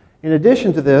 In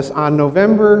addition to this, on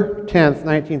November 10th,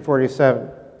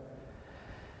 1947,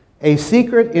 a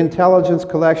secret intelligence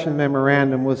collection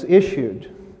memorandum was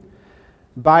issued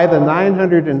by the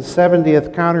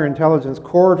 970th Counterintelligence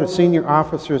Corps to senior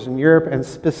officers in Europe, and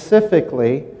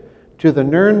specifically to the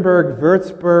Nuremberg,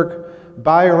 Würzburg,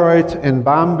 Bayreuth, and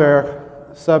Bamberg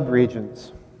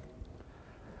subregions.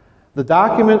 The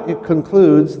document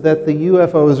concludes that the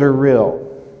UFOs are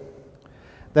real,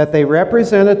 that they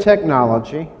represent a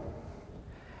technology,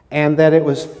 and that it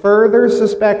was further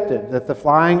suspected that the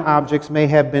flying objects may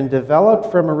have been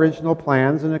developed from original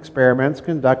plans and experiments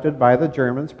conducted by the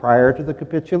Germans prior to the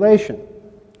capitulation.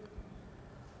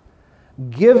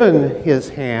 Given his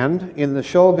hand in the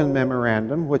Shulgin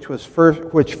Memorandum, which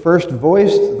first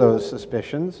voiced those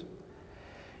suspicions,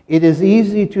 it is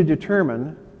easy to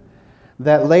determine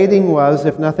that Lading was,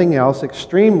 if nothing else,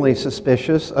 extremely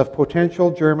suspicious of potential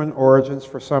German origins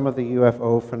for some of the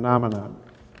UFO phenomenon.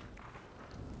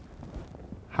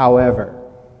 However,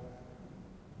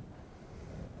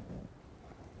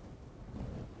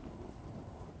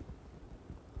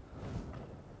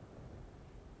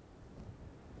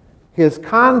 his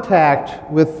contact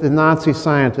with the Nazi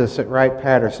scientists at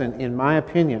Wright-Patterson, in my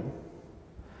opinion,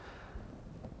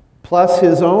 plus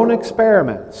his own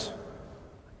experiments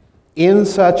in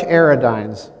such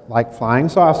aerodynes like flying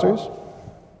saucers,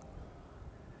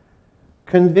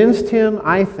 convinced him,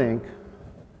 I think,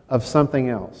 of something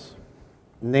else.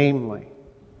 Namely,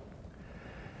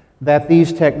 that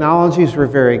these technologies were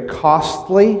very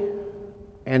costly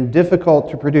and difficult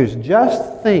to produce.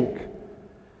 Just think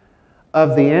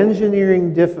of the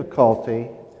engineering difficulty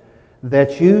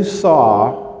that you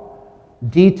saw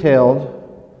detailed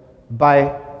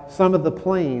by some of the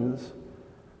planes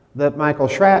that Michael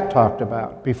Schratt talked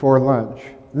about before lunch.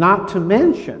 Not to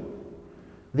mention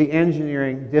the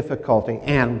engineering difficulty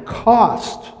and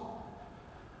cost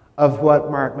of what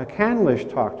Mark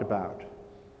McCandlish talked about.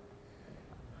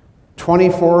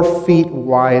 24 feet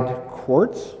wide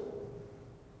quartz.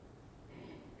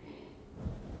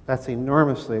 That's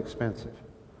enormously expensive.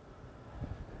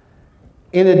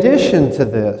 In addition to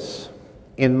this,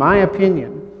 in my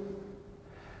opinion,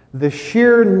 the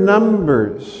sheer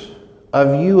numbers of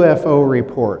UFO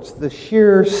reports, the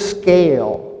sheer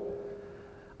scale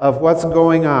of what's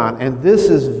going on, and this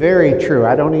is very true.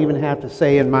 I don't even have to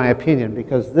say in my opinion,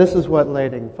 because this is what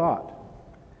Lading thought.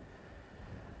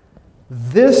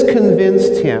 This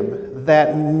convinced him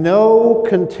that no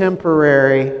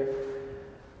contemporary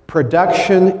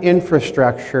production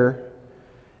infrastructure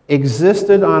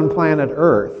existed on planet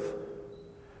Earth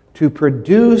to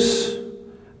produce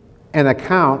and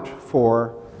account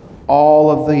for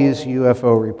all of these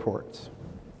UFO reports.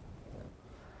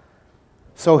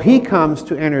 So he comes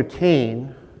to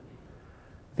entertain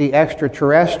the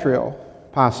extraterrestrial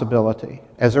possibility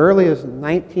as early as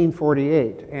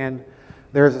 1948. And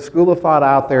there's a school of thought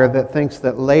out there that thinks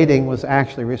that Lading was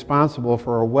actually responsible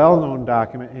for a well-known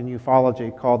document in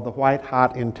ufology called the White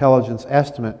Hot Intelligence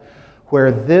Estimate,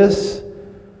 where this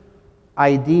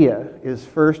idea is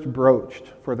first broached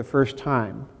for the first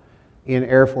time in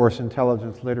Air Force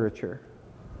intelligence literature.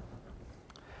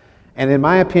 And in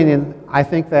my opinion, I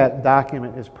think that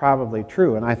document is probably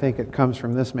true, and I think it comes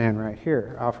from this man right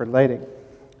here, Alfred Lading.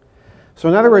 So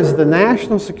in other words, the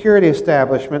national security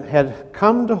establishment had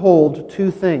come to hold two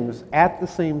things at the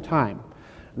same time,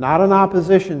 not in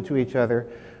opposition to each other,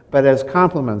 but as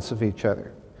complements of each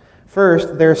other.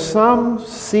 First, there's some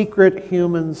secret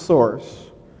human source,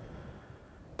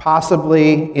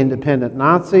 possibly independent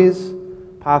Nazis,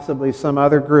 possibly some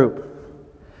other group,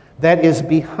 that is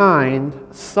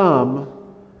behind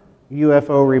some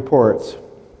UFO reports.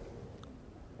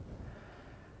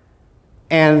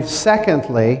 And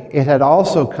secondly, it had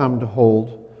also come to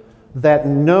hold that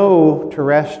no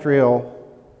terrestrial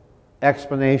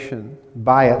explanation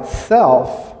by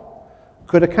itself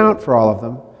could account for all of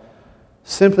them,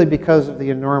 simply because of the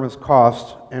enormous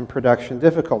cost and production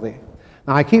difficulty.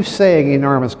 Now, I keep saying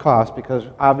enormous cost because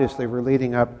obviously we're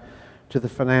leading up to the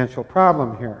financial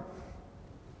problem here.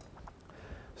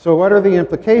 So what are the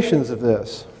implications of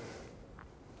this?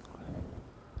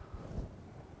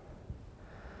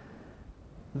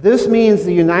 This means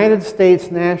the United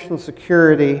States national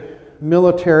security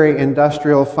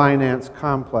military-industrial finance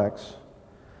complex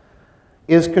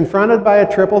is confronted by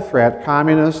a triple threat: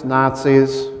 communists, Nazis,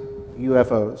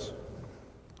 UFOs.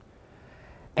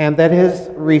 And that his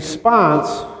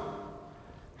response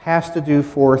has to do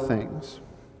four things.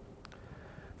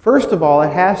 First of all,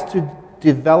 it has to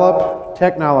develop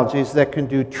technologies that can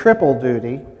do triple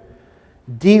duty,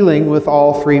 dealing with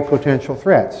all three potential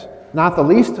threats, not the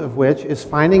least of which is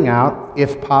finding out,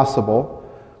 if possible,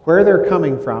 where they're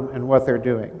coming from and what they're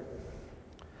doing.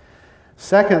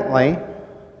 Secondly,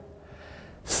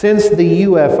 since the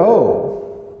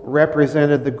UFO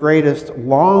represented the greatest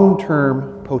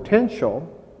long-term potential,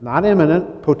 not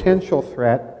imminent, potential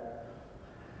threat,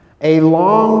 a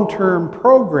long-term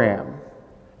program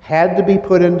had to be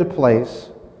put into place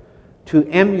to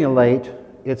emulate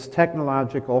its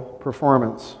technological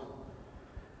performance.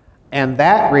 And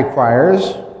that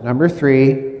requires, number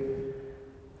three,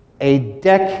 a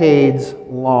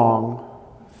decades-long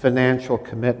financial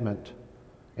commitment.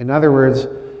 In other words,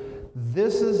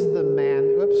 this is the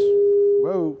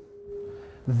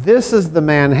This is the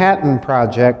Manhattan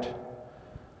Project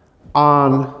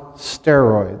on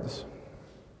steroids.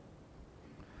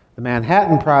 The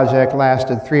Manhattan Project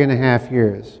lasted 3.5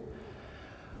 years.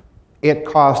 It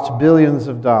cost billions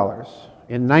of dollars,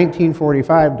 in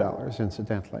 1945 dollars,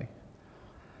 incidentally.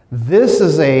 This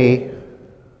is a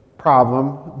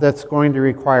problem that's going to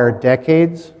require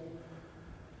decades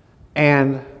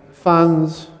and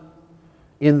funds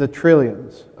in the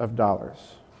trillions of dollars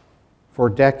for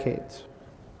decades.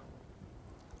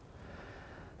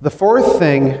 The fourth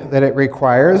thing that it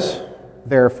requires,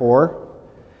 therefore,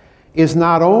 is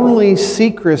not only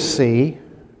secrecy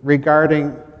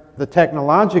regarding the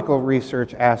technological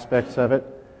research aspects of it,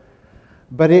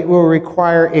 but it will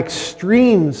require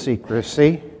extreme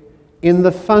secrecy in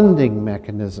the funding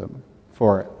mechanism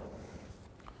for it.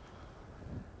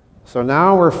 So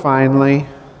now we're finally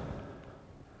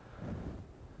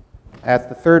at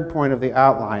the third point of the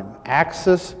outline: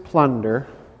 Axis plunder,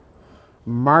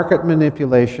 market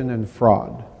manipulation, and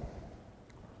fraud.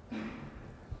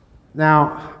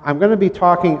 Now, I'm going to be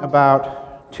talking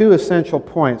about two essential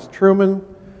points: Truman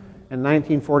in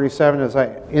 1947, as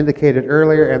I indicated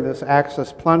earlier, and this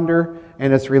Axis plunder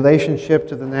and its relationship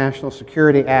to the National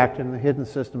Security Act and the hidden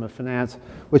system of finance,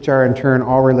 which are in turn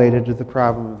all related to the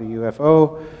problem of the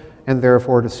UFO and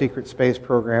therefore to secret space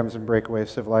programs and breakaway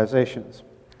civilizations.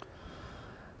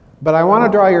 But I want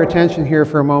to draw your attention here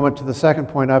for a moment to the second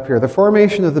point up here: the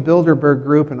formation of the Bilderberg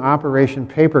Group and Operation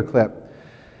Paperclip.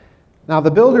 Now,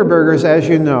 the Bilderbergers, as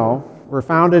you know, were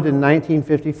founded in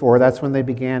 1954. That's when they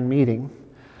began meeting.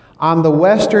 On the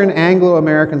Western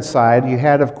Anglo-American side, you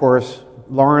had, of course,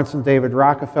 Lawrence and David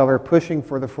Rockefeller pushing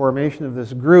for the formation of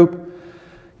this group.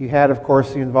 You had, of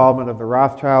course, the involvement of the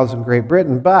Rothschilds in Great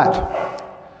Britain. But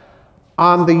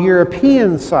on the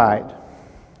European side,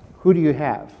 who do you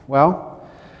have? Well,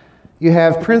 you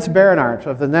have Prince Bernhard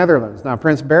of the Netherlands. Now,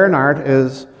 Prince Bernhard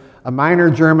is a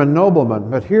minor German nobleman,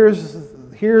 but here's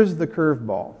the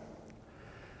curveball.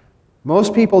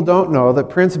 Most people don't know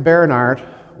that Prince Bernhard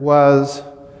was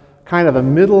kind of a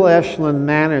middle echelon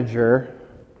manager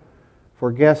for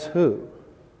guess who?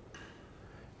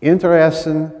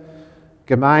 Interessen,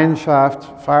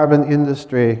 Gemeinschaft,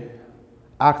 Farbenindustrie,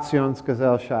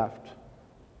 Aktionsgesellschaft,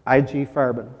 IG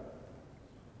Farben.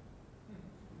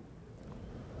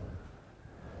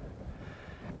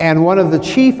 And one of the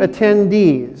chief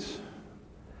attendees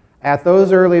at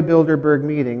those early Bilderberg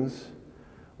meetings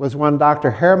was one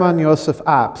Dr. Hermann Josef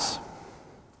Abs,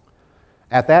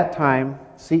 at that time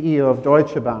CEO of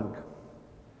Deutsche Bank.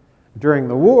 During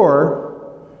the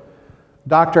war,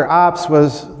 Dr. Abs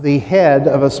was the head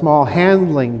of a small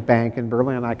handling bank in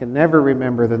Berlin. I can never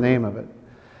remember the name of it.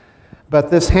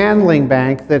 But this handling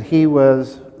bank that he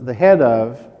was the head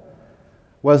of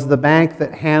was the bank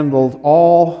that handled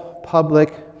all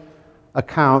public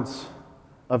accounts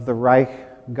of the Reich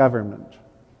government.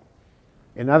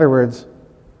 In other words,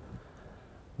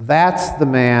 that's the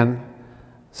man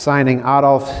signing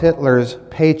Adolf Hitler's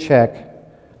paycheck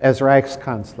as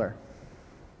Reichskanzler.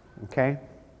 Okay?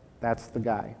 That's the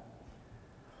guy.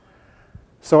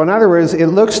 So in other words, it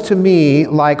looks to me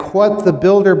like what the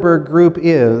Bilderberg Group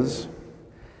is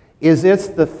it's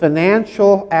the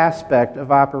financial aspect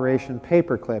of Operation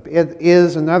Paperclip. It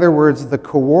is, in other words, the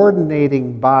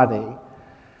coordinating body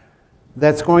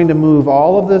that's going to move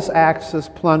all of this Axis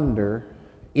plunder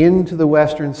into the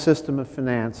Western system of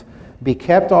finance, be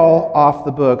kept all off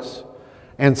the books,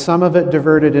 And some of it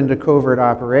diverted into covert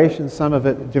operations, some of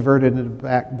it diverted into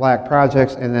black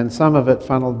projects, and then some of it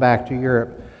funneled back to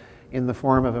Europe in the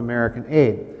form of American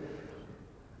aid.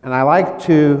 And I like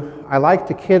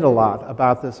to kid a lot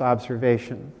about this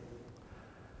observation.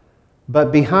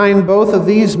 But behind both of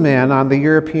these men on the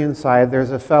European side, there's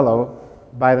a fellow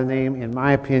by the name, in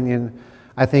my opinion,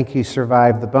 I think he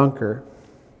survived the bunker,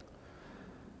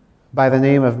 by the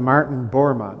name of Martin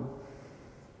Bormann.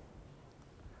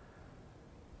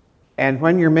 And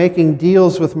when you're making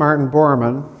deals with Martin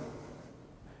Bormann,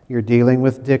 you're dealing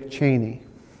with Dick Cheney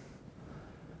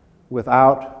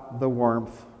without the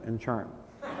warmth and charm.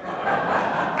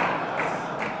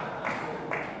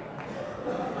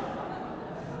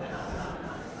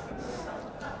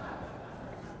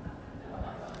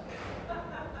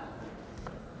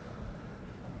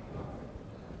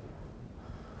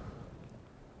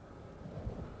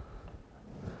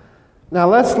 Now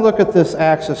let's look at this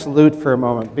Axis loot for a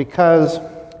moment, because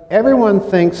everyone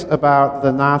thinks about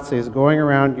the Nazis going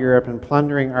around Europe and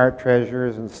plundering art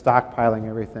treasures and stockpiling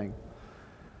everything.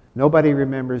 Nobody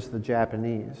remembers the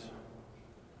Japanese.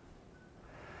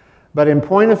 But in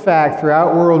point of fact,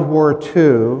 throughout World War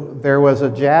II, there was a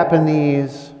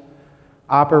Japanese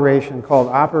operation called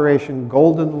Operation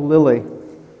Golden Lily.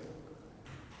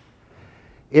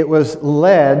 It was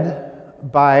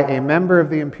led by a member of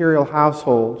the imperial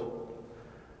household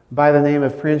by the name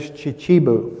of Prince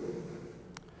Chichibu.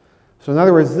 So in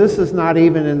other words, this is not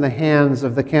even in the hands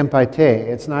of the Kempeitai.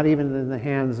 It's not even in the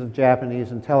hands of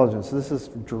Japanese intelligence. This is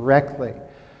directly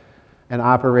an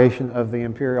operation of the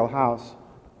imperial house.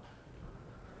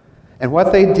 And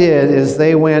what they did is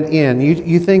they went in.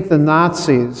 You think the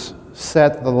Nazis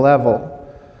set the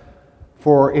level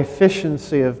for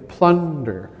efficiency of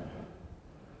plunder.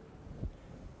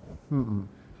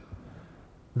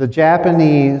 The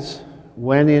Japanese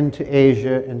went into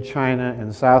Asia and China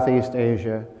and Southeast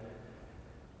Asia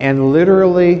and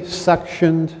literally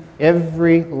suctioned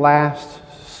every last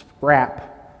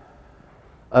scrap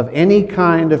of any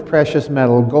kind of precious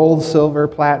metal, gold, silver,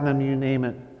 platinum, you name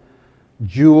it,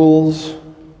 jewels,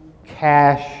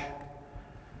 cash,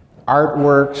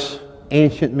 artworks,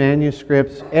 ancient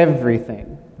manuscripts,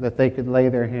 everything that they could lay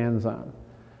their hands on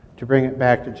to bring it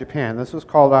back to Japan. This was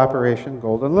called Operation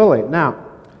Golden Lily. Now,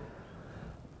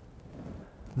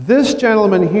 this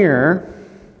gentleman here,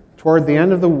 toward the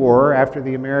end of the war, after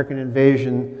the American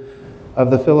invasion of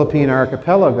the Philippine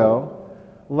archipelago,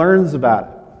 learns about it.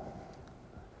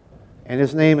 And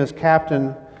his name is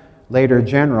Captain, later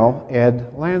General,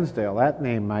 Ed Lansdale. That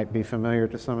name might be familiar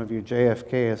to some of you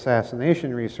JFK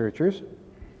assassination researchers.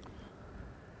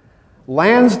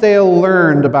 Lansdale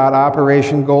learned about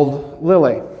Operation Gold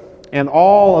Lily and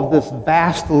all of this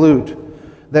vast loot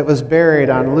that was buried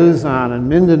on Luzon and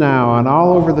Mindanao and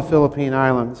all over the Philippine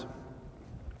Islands.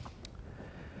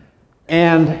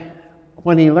 And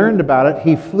when he learned about it,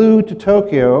 he flew to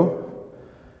Tokyo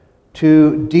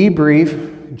to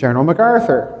debrief General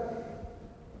MacArthur.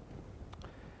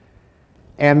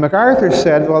 And MacArthur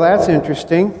said, well, that's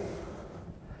interesting.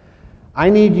 I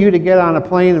need you to get on a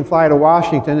plane and fly to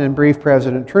Washington and brief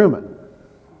President Truman.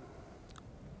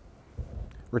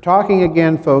 We're talking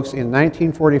again, folks, in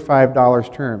 1945 dollars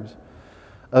terms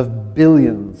of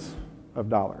billions of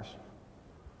dollars.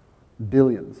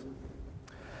 Billions.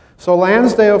 So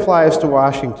Lansdale flies to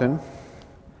Washington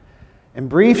and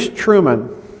briefs Truman.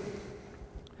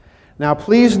 Now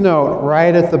please note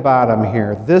right at the bottom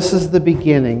here, this is the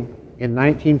beginning in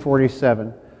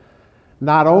 1947,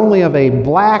 not only of a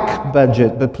black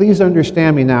budget, but please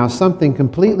understand me now, something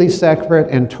completely separate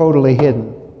and totally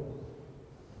hidden.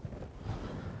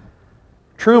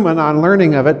 Truman, on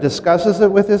learning of it, discusses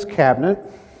it with his cabinet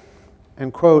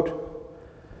and, quote,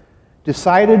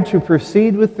 decided to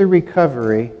proceed with the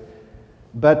recovery,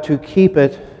 but to keep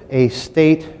it a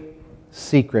state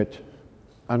secret,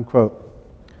 unquote.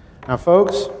 Now,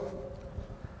 folks,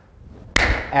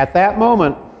 at that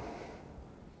moment,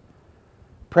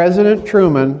 President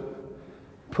Truman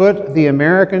put the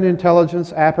American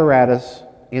intelligence apparatus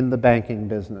in the banking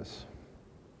business.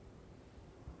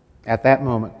 At that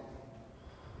moment.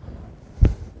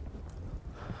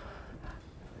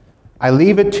 I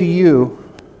leave it to you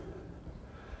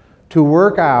to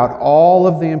work out all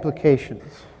of the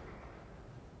implications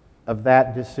of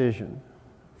that decision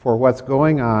for what's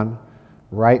going on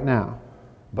right now,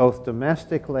 both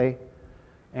domestically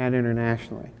and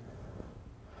internationally.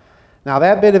 Now,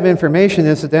 that bit of information,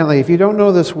 incidentally, if you don't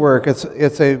know this work,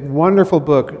 it's a wonderful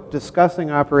book discussing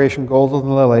Operation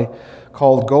Golden Lily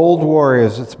called Gold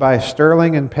Warriors. It's by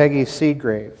Sterling and Peggy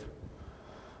Seagrave.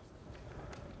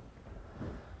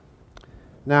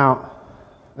 Now,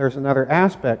 there's another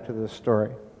aspect to this story.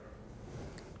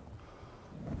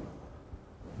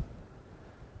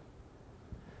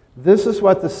 This is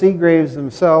what the Seagraves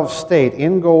themselves state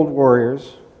in Gold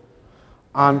Warriors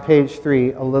on page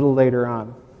 3 a little later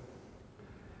on.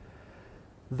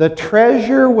 The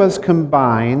treasure was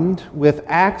combined with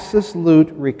Axis loot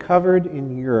recovered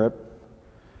in Europe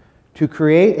to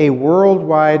create a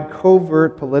worldwide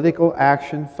covert political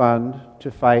action fund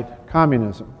to fight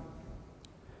communism.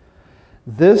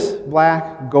 This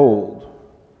black gold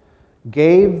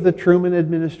gave the Truman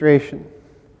administration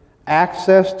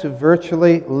access to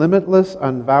virtually limitless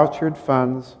unvouchered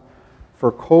funds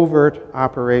for covert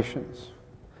operations.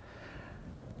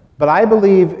 But I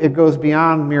believe it goes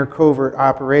beyond mere covert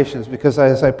operations because,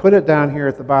 as I put it down here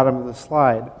at the bottom of the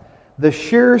slide, the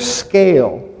sheer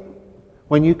scale,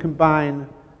 when you combine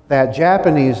that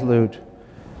Japanese loot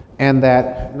and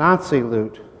that Nazi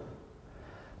loot,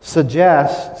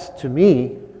 suggests to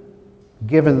me,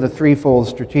 given the threefold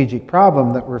strategic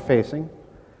problem that we're facing,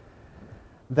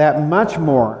 that much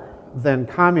more than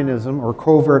communism or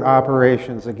covert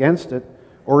operations against it,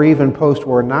 or even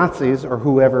post-war Nazis or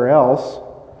whoever else,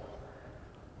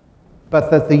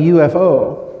 but that the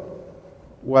UFO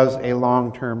was a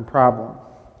long-term problem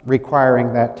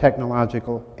requiring that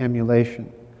technological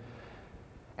emulation.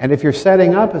 And if you're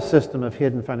setting up a system of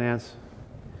hidden finance,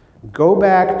 go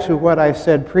back to what I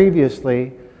said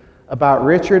previously about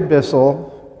Richard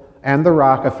Bissell and the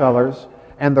Rockefellers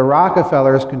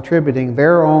contributing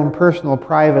their own personal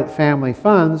private family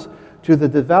funds to the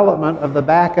development of the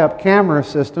backup camera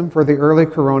system for the early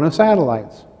Corona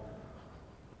satellites.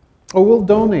 Oh, we'll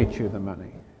donate you the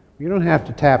money. You don't have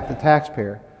to tap the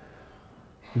taxpayer.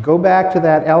 Go back to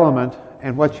that element,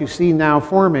 and what you see now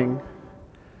forming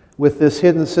with this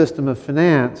hidden system of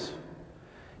finance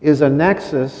is a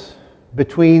nexus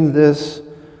between this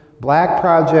black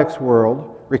projects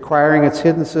world requiring its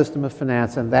hidden system of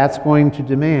finance, and that's going to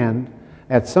demand,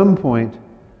 at some point,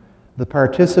 the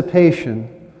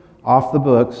participation off the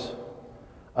books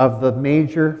of the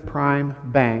major prime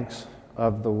banks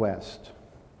of the West.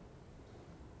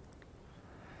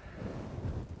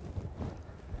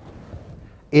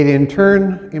 It in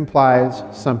turn implies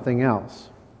something else.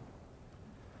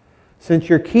 Since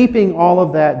you're keeping all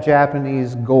of that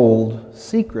Japanese gold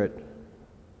secret,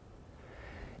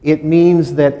 it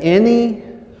means that any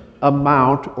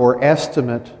amount or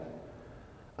estimate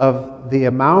of the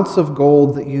amounts of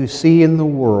gold that you see in the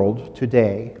world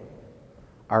today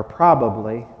are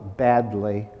probably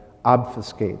badly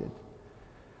obfuscated,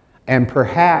 and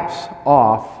perhaps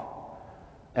off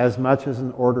as much as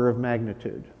an order of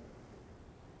magnitude.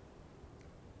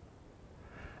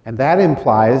 And that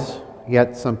implies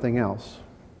yet something else.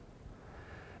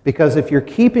 Because if you're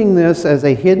keeping this as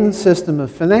a hidden system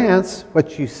of finance,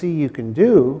 what you see you can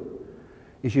do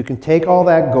is you can take all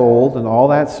that gold and all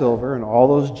that silver and all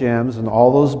those gems and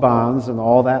all those bonds and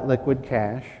all that liquid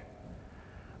cash,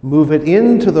 move it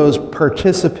into those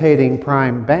participating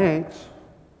prime banks,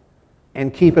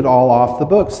 and keep it all off the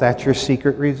books. That's your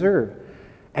secret reserve.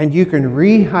 And you can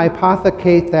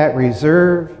rehypothecate that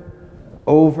reserve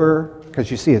over,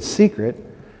 because you see it's secret,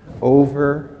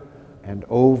 over and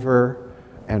over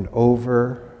and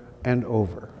over and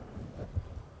over.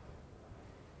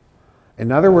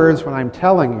 In other words, what I'm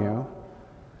telling you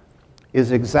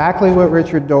is exactly what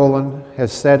Richard Dolan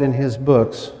has said in his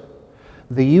books.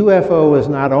 The UFO is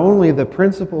not only the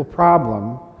principal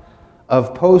problem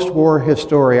of post-war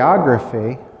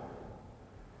historiography,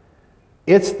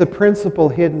 it's the principal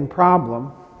hidden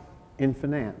problem in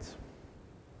finance.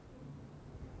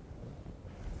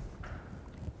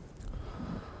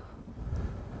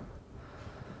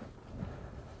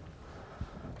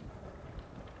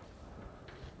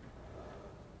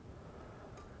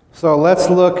 So let's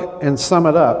look and sum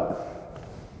it up.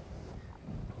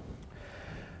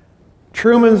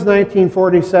 Truman's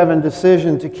 1947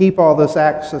 decision to keep all this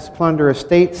Axis plunder a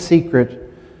state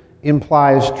secret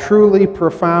implies truly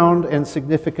profound and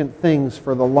significant things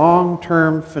for the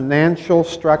long-term financial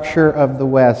structure of the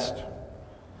West.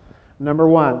 Number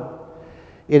one,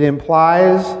 it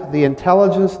implies the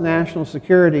intelligence national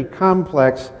security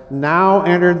complex now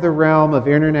entered the realm of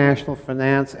international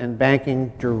finance and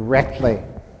banking directly.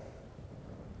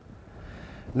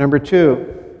 Number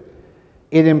two,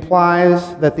 it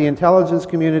implies that the intelligence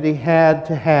community had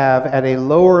to have, at a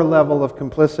lower level of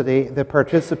complicity, the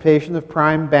participation of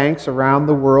prime banks around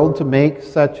the world to make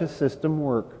such a system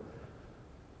work.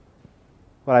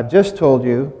 What I've just told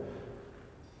you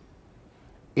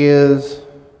is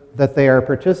that they are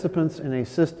participants in a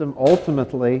system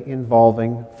ultimately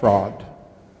involving fraud.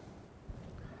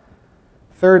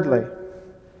 Thirdly,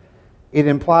 It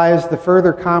implies the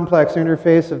further complex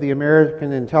interface of the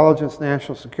American intelligence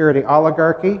national security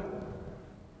oligarchy.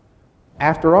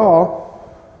 After all,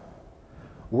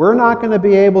 we're not going to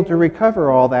be able to recover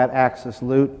all that Axis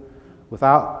loot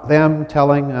without them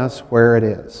telling us where it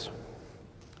is.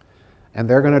 And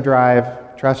they're going to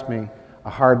drive, trust me, a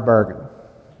hard bargain.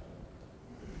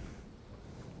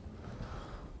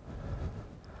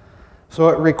 So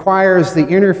it requires the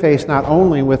interface not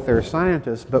only with their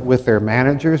scientists, but with their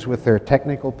managers, with their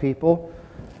technical people,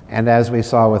 and as we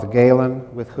saw with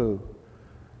Galen, with who?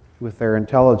 With their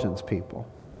intelligence people.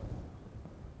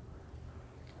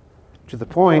 To the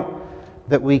point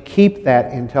that we keep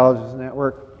that intelligence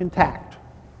network intact.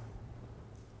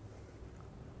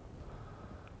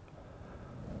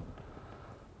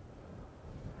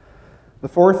 The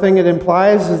fourth thing it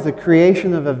implies is the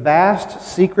creation of a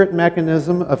vast secret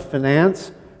mechanism of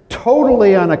finance,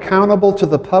 totally unaccountable to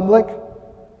the public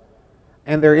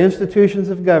and their institutions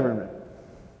of government,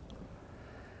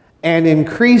 and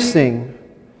increasing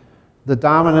the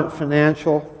dominant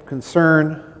financial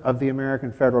concern of the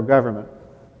American federal government.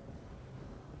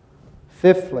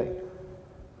 Fifthly,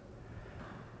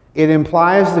 it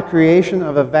implies the creation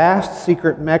of a vast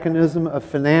secret mechanism of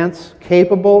finance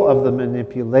capable of the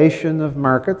manipulation of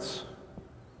markets,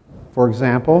 for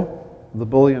example, the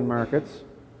bullion markets.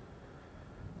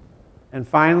 And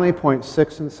finally, points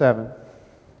 6 and 7.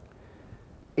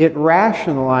 It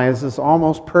rationalizes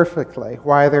almost perfectly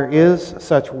why there is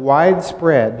such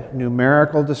widespread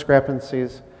numerical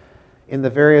discrepancies in the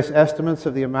various estimates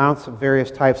of the amounts of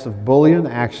various types of bullion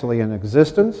actually in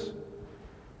existence,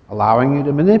 allowing you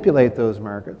to manipulate those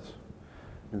markets.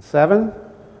 And 7,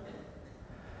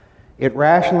 it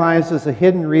rationalizes a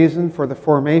hidden reason for the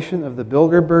formation of the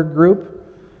Bilderberg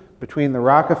Group between the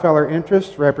Rockefeller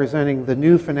interests representing the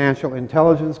new financial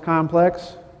intelligence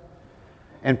complex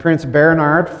and Prince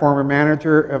Bernhard, former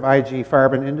manager of IG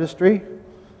Farben Industry,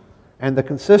 and the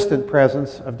consistent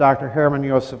presence of Dr. Hermann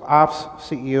Josef Ops,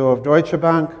 CEO of Deutsche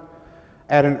Bank,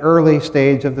 at an early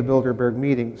stage of the Bilderberg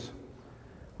meetings,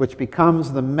 which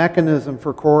becomes the mechanism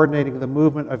for coordinating the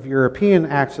movement of European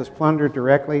Axis plunder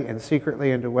directly and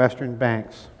secretly into Western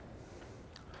banks.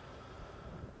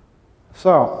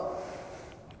 So,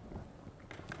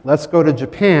 let's go to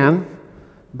Japan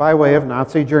by way of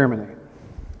Nazi Germany.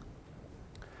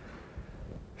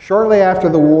 Shortly after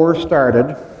the war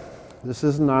started, this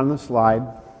isn't on the slide,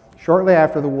 shortly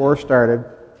after the war started,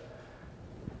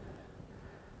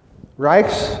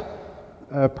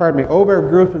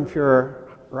 Obergruppenführer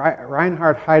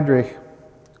Reinhard Heydrich,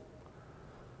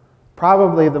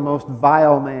 probably the most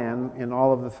vile man in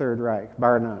all of the Third Reich,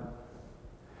 bar none,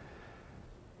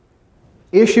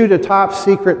 issued a top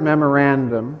secret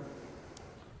memorandum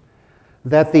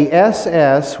that the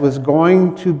SS was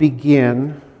going to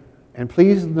begin, and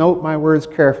please note my words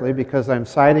carefully because I'm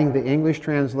citing the English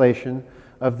translation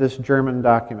of this German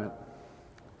document,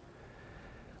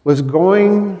 was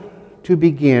going to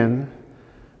begin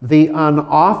the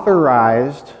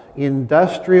unauthorized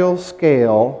industrial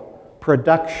scale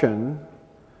production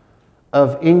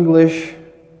of English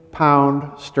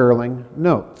pound sterling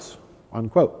notes,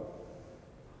 unquote.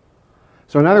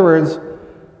 So in other words,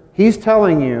 he's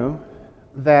telling you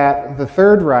that the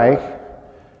Third Reich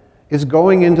is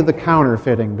going into the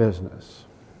counterfeiting business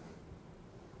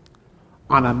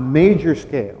on a major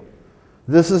scale.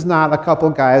 This is not a couple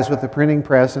guys with a printing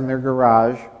press in their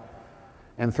garage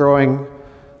and throwing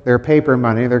their paper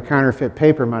money, their counterfeit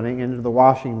paper money, into the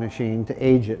washing machine to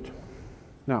age it.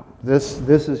 No, this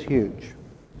is huge.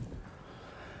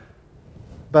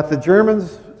 But the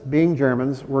Germans, being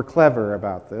Germans, were clever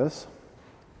about this.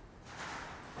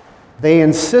 They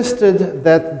insisted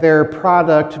that their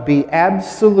product be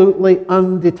absolutely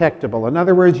undetectable. In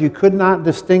other words, you could not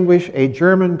distinguish a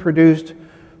German-produced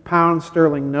pound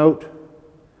sterling note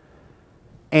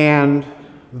and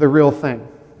the real thing.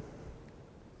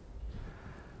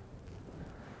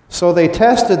 So they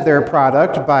tested their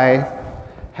product by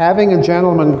having a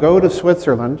gentleman go to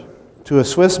Switzerland, to a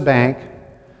Swiss bank,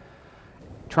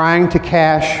 trying to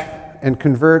cash and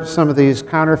convert some of these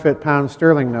counterfeit pound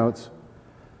sterling notes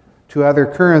to other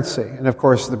currency. And of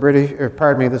course,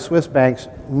 the Swiss banks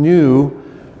knew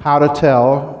how to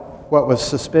tell what was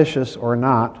suspicious or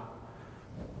not,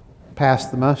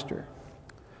 passed the muster.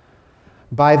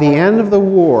 By the end of the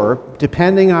war,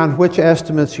 depending on which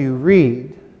estimates you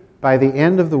read, by the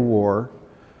end of the war,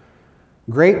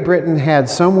 Great Britain had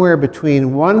somewhere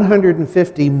between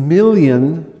 150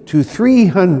 million to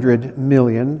 300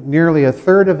 million, nearly a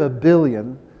third of a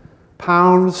billion,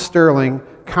 pounds sterling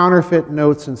counterfeit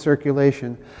notes in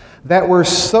circulation that were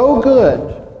so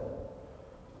good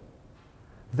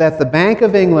that the Bank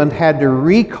of England had to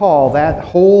recall that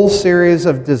whole series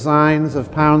of designs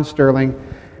of pound sterling,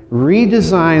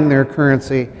 redesign their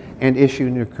currency, and issue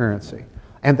new currency.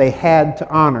 And they had to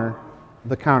honor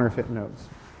the counterfeit notes.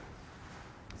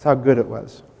 That's how good it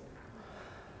was.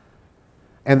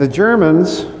 And the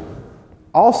Germans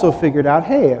also figured out,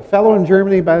 hey, a fellow in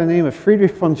Germany by the name of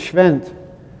Friedrich von Schwendt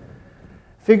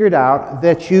figured out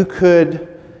that you could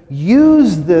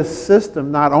use this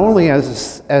system not only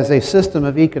as a system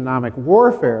of economic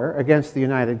warfare against the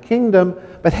United Kingdom,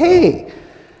 but hey,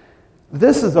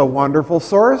 this is a wonderful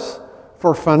source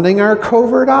for funding our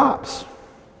covert ops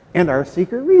and our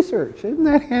secret research. Isn't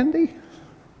that handy?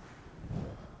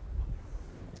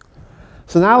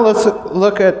 So now let's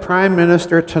look at Prime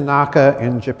Minister Tanaka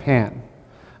in Japan.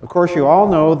 Of course, you all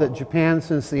know that Japan,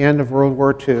 since the end of World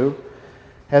War II,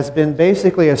 has been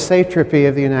basically a satrapy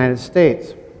of the United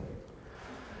States.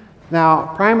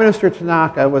 Now, Prime Minister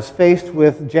Tanaka was faced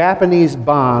with Japanese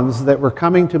bonds that were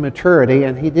coming to maturity,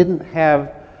 and he didn't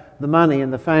have the money in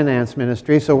the finance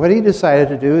ministry, so what he decided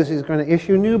to do is he's going to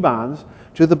issue new bonds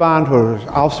to the bondholders.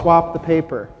 I'll swap the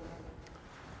paper.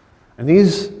 And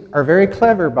these are very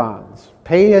clever bonds.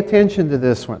 Pay attention to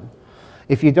this one.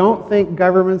 If you don't think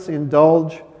governments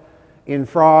indulge in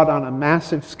fraud on a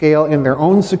massive scale in their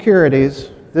own securities,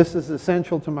 this is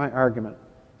essential to my argument.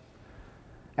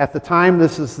 At the time,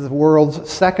 this is the world's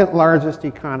second largest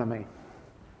economy.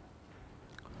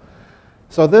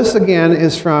 So this again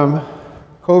is from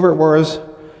Covert Wars,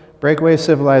 Breakaway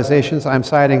Civilizations. I'm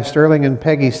citing Sterling and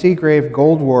Peggy Seagrave,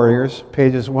 Gold Warriors,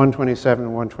 pages 127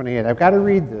 and 128. I've got to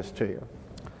read this to you.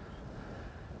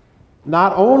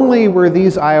 Not only were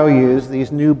these IOUs,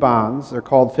 these new bonds, they're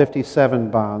called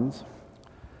 57 bonds,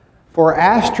 for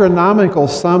astronomical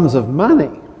sums of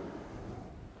money,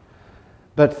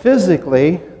 but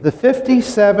physically, the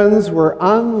 57s were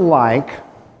unlike,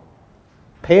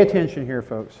 pay attention here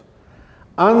folks,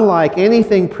 unlike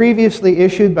anything previously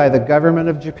issued by the government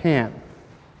of Japan.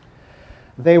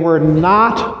 They were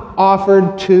not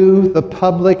offered to the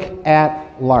public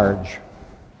at large,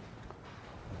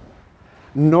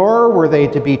 nor were they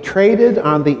to be traded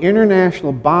on the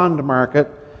international bond market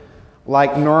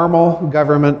like normal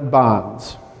government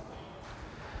bonds.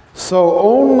 So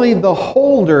only the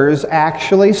holders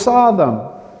actually saw them.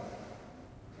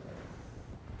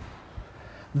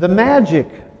 The magic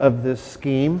of this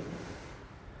scheme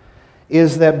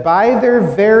is that by their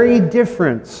very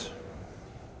difference,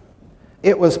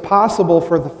 it was possible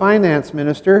for the finance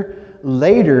minister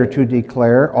later to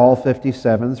declare all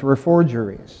 57s were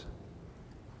forgeries.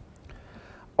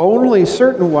 Only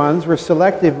certain ones were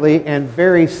selectively and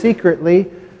very secretly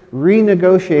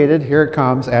renegotiated, here it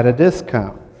comes, at a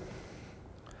discount.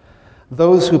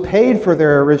 Those who paid for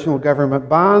their original government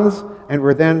bonds and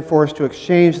were then forced to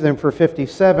exchange them for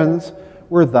 57s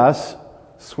were thus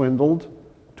swindled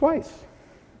twice.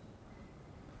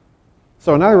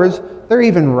 So in other words, they're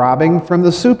even robbing from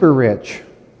the super rich.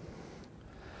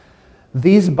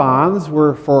 These bonds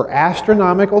were for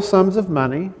astronomical sums of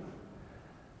money.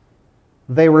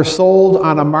 They were sold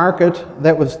on a market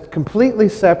that was completely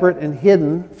separate and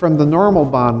hidden from the normal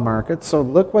bond market. So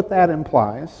look what that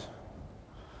implies.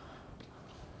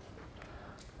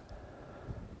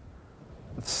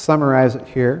 Let's summarize it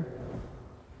here.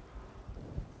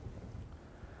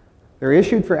 They're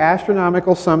issued for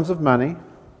astronomical sums of money.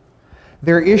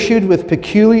 They're issued with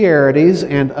peculiarities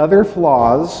and other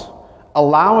flaws,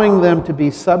 allowing them to be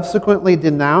subsequently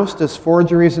denounced as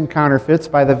forgeries and counterfeits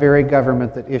by the very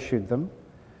government that issued them.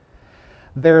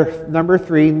 They're, number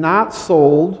three, not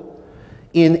sold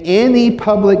in any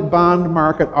public bond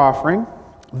market offering,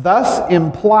 thus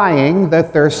implying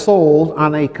that they're sold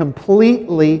on a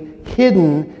completely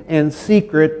hidden and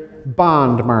secret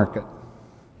bond market.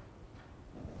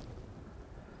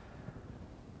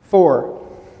 4,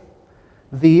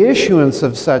 the issuance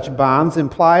of such bonds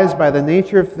implies by the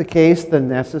nature of the case the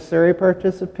necessary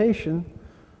participation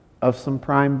of some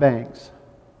prime banks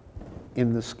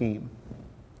in the scheme.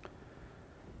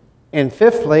 And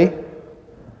fifthly,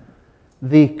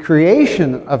 the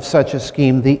creation of such a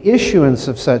scheme, the issuance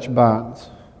of such bonds,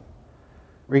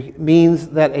 means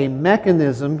that a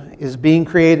mechanism is being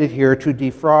created here to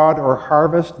defraud or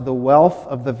harvest the wealth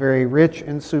of the very rich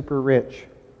and super rich.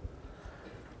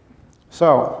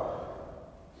 So,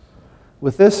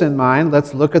 with this in mind,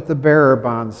 let's look at the bearer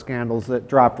bond scandals that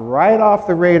dropped right off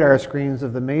the radar screens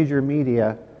of the major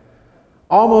media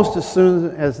almost as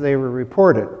soon as they were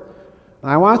reported. And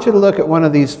I want you to look at one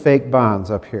of these fake bonds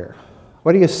up here.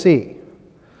 What do you see?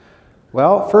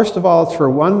 Well, first of all, it's for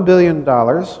 $1 billion.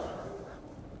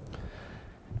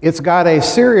 It's got a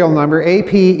serial number,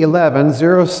 AP11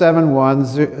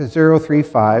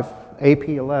 071035,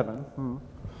 AP11.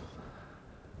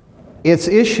 It's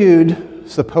issued,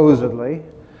 supposedly,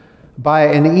 by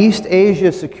an East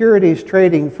Asia securities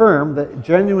trading firm that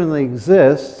genuinely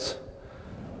exists.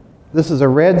 This is a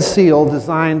red seal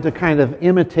designed to kind of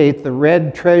imitate the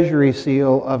red treasury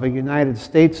seal of a United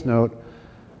States note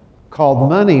called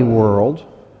Money World.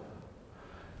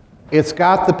 It's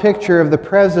got the picture of the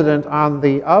president on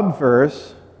the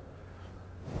obverse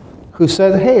who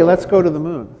said, hey, let's go to the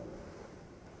moon.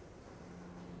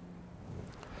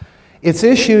 It's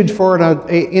issued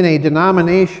in a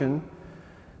denomination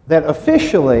that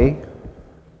officially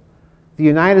the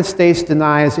United States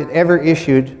denies it ever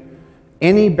issued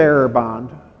any bearer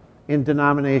bond in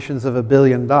denominations of $1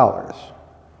 billion,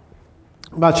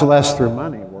 much less through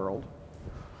Money World.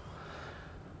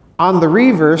 On the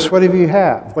reverse, what do you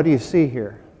have? What do you see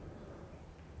here?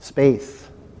 Space.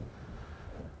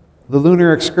 The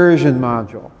Lunar Excursion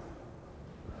Module.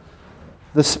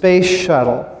 The Space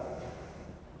Shuttle.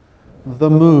 The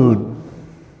Moon.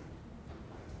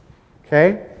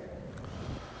 Okay?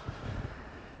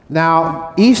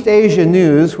 Now, East Asia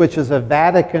News, which is a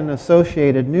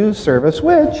Vatican-associated news service,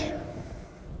 which,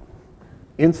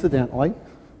 incidentally,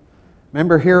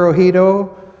 remember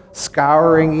Hirohito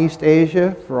scouring East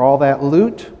Asia for all that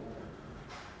loot?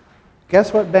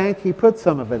 Guess what bank he put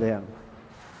some of it in?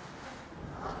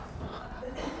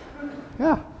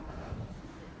 Yeah.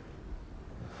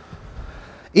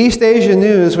 East Asia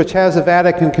News, which has a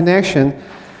Vatican connection,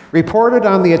 reported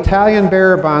on the Italian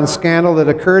bearer bond scandal that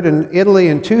occurred in Italy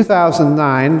in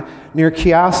 2009 near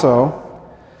Chiasso,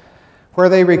 where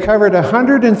they recovered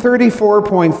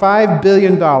 $134.5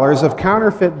 billion of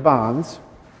counterfeit bonds.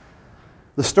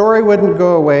 The story wouldn't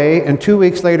go away, and 2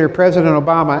 weeks later, President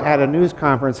Obama at a news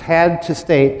conference had to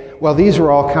state, well, these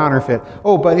were all counterfeit.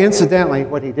 Oh, but incidentally,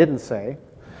 what he didn't say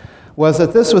was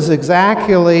that this was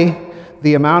exactly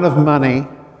the amount of money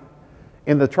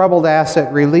in the Troubled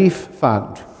Asset Relief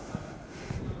Fund.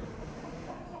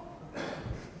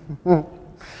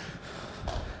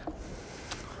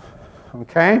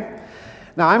 Okay?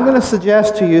 Now, I'm going to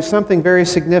suggest to you something very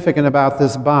significant about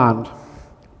this bond.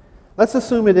 Let's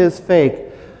assume it is fake,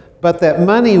 but that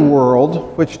Money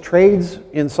World, which trades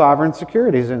in sovereign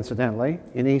securities, incidentally,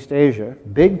 in East Asia,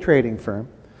 big trading firm,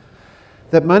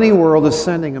 that Money World is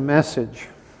sending a message.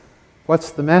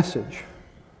 What's the message?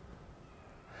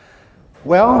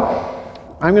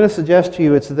 Well, I'm going to suggest to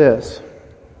you it's this.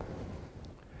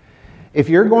 If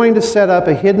you're going to set up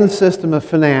a hidden system of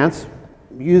finance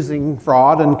using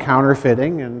fraud and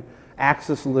counterfeiting and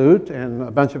Axis loot and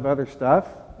a bunch of other stuff,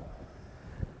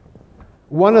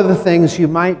 one of the things you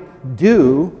might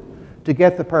do to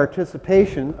get the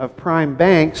participation of prime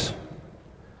banks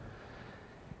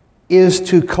is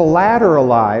to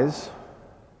collateralize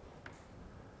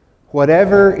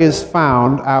whatever is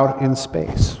found out in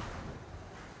space.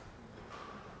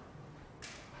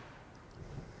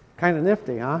 Kind of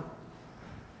nifty, huh?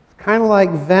 Kind of like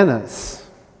Venice.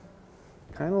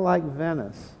 Kind of like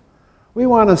Venice. We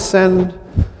want to send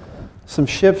some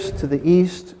ships to the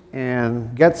east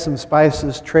and get some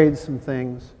spices, trade some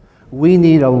things. We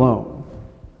need a loan.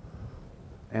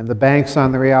 And the banks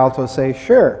on the Rialto say,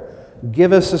 sure,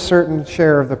 give us a certain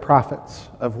share of the profits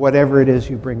of whatever it is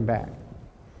you bring back.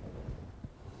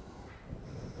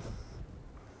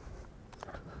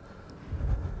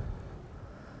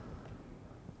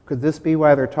 Could this be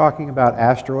why they're talking about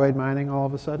asteroid mining all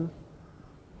of a sudden?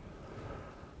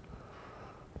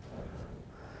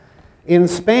 In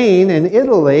Spain and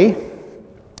Italy,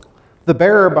 the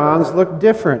bearer bonds look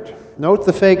different. Note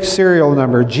the fake serial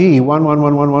number,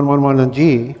 G111111 and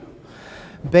G.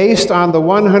 Based on the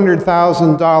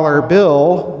 $100,000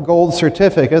 bill, gold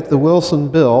certificate, the Wilson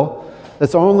bill,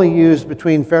 that's only used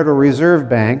between Federal Reserve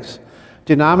banks,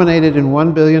 denominated in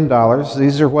 $1 billion.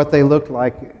 These are what they looked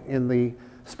like in the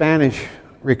Spanish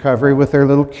recovery with their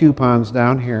little coupons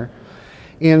down here.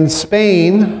 In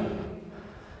Spain,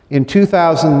 in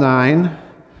 2009,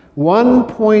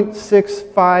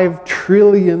 $1.65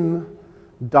 trillion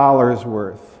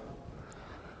worth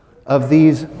of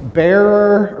these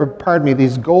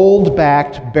these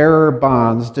gold-backed bearer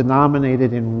bonds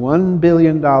denominated in $1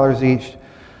 billion each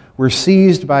were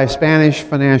seized by Spanish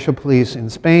financial police in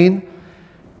Spain.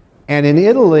 And in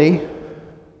Italy,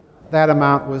 that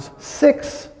amount was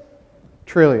 $6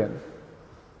 trillion.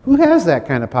 Who has that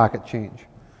kind of pocket change?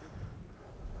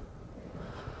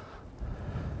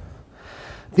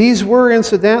 These were,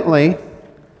 incidentally,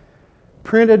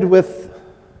 printed with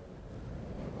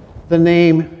the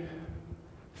name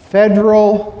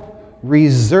Federal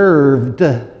Reserved.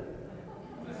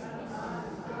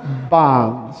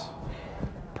 bonds.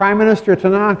 Prime Minister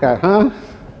Tanaka, huh?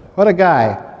 What a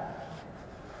guy.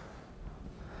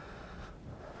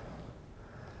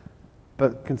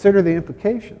 But consider the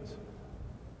implications.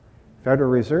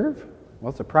 Federal Reserve, well,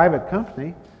 it's a private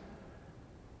company.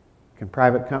 Can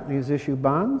private companies issue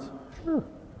bonds? Sure.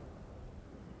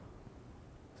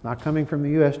 It's not coming from the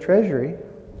U.S. Treasury.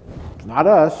 It's not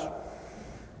us.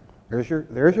 There's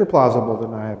your plausible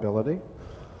deniability.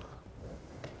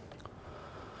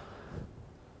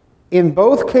 In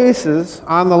both cases,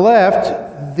 on the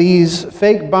left, these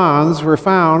fake bonds were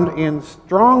found in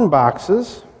strong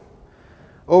boxes.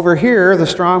 Over here, the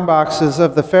strong boxes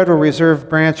of the Federal Reserve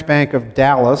Branch Bank of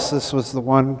Dallas. This was the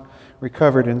one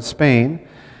recovered in Spain.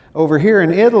 Over here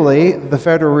in Italy, the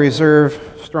Federal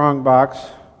Reserve strong box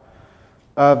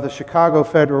of the Chicago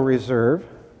Federal Reserve.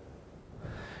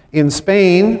 In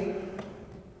Spain,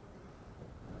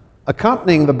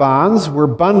 accompanying the bonds were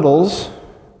bundles,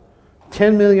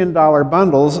 $10 million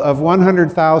bundles of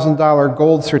 $100,000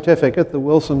 gold certificate, the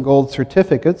Wilson gold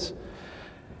certificates,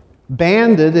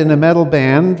 banded in a metal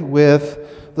band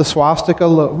with the swastika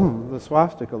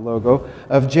logo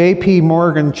of J.P.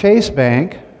 Morgan Chase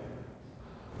Bank.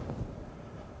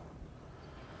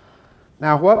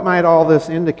 Now, what might all this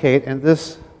indicate? And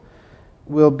this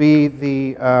will be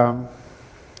the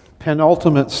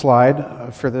penultimate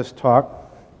slide for this talk.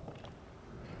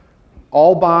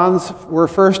 All bonds were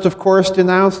first, of course,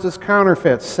 denounced as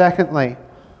counterfeits. Secondly,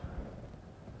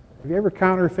 have you ever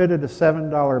counterfeited a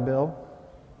 $7 bill?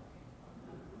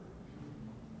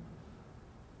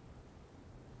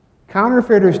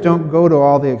 Counterfeiters don't go to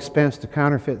all the expense to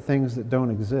counterfeit things that don't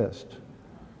exist.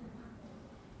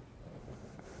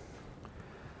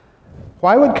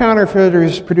 Why would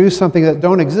counterfeiters produce something that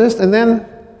don't exist and then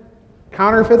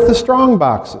counterfeit the strong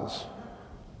boxes?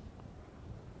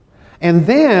 And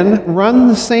then run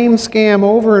the same scam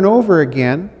over and over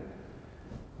again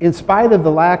in spite of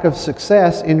the lack of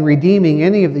success in redeeming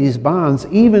any of these bonds,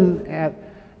 even at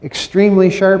extremely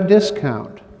sharp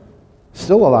discount.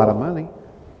 Still a lot of money.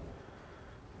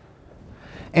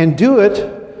 And do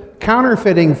it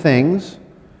counterfeiting things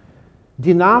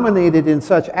denominated in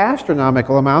such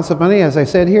astronomical amounts of money, as I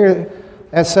said here,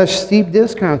 at such steep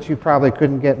discounts you probably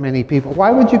couldn't get many people.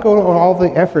 Why would you go to all the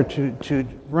effort to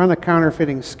run a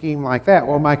counterfeiting scheme like that?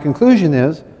 Well, my conclusion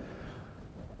is,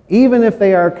 even if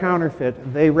they are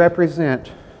counterfeit, they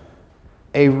represent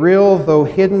a real, though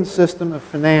hidden, system of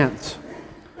finance.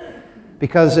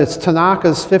 Because it's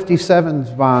Tanaka's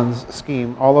 57 bonds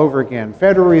scheme all over again.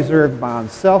 Federal Reserve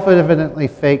bonds, self-evidently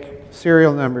fake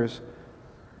serial numbers.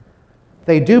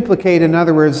 They duplicate, in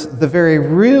other words, the very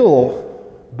real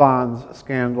bonds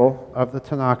scandal of the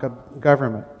Tanaka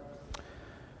government.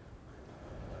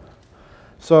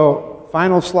 So,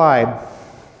 final slide.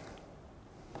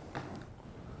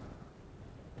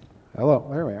 Hello,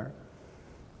 there we are.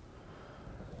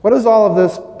 What does all of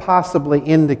this possibly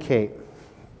indicate?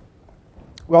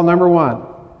 Well, number one,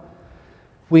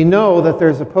 we know that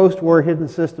there's a post-war hidden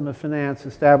system of finance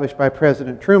established by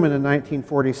President Truman in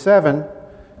 1947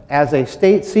 as a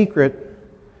state secret,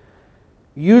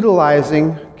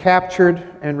 utilizing captured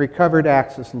and recovered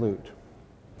Axis loot.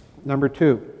 Number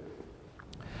two,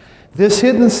 this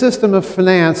hidden system of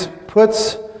finance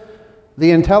puts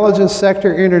the intelligence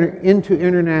sector into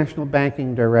international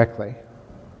banking directly.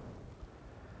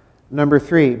 Number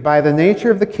three, by the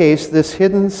nature of the case, this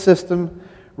hidden system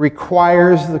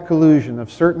requires the collusion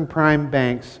of certain prime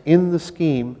banks in the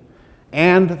scheme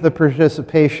and the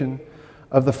participation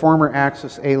of the former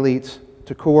Axis elites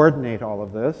to coordinate all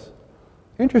of this.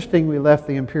 Interesting, we left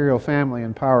the imperial family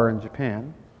in power in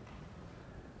Japan.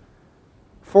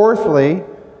 Fourthly,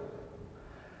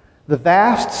 the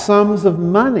vast sums of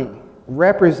money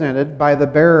represented by the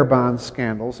bearer bond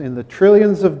scandals in the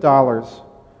trillions of dollars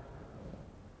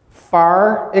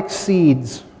far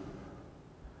exceeds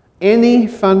any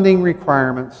funding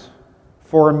requirements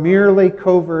for merely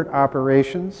covert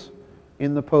operations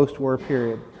in the post-war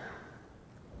period.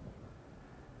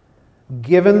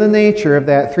 Given the nature of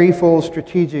that threefold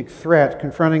strategic threat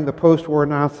confronting the post-war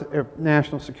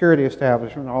national security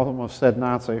establishment, I almost said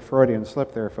Nazi, Freudian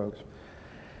slip there, folks.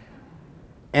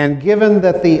 And given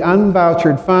that the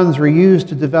unvouchered funds were used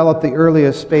to develop the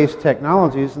earliest space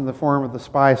technologies in the form of the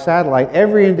spy satellite,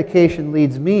 every indication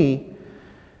leads me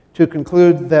to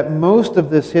conclude that most of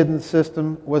this hidden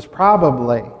system was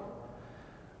probably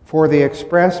for the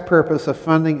express purpose of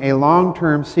funding a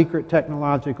long-term secret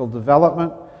technological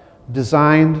development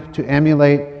designed to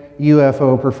emulate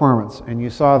UFO performance. And you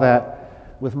saw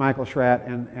that with Michael Schratt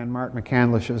and Mark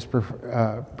McCandlish's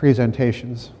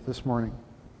presentations this morning.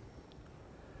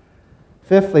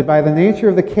 Fifthly, by the nature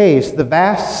of the case, the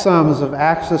vast sums of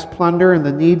Axis plunder and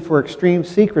the need for extreme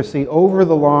secrecy over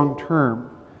the long term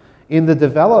in the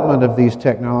development of these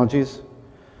technologies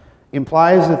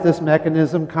implies that this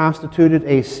mechanism constituted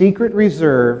a secret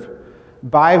reserve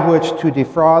by which to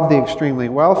defraud the extremely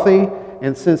wealthy,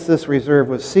 and since this reserve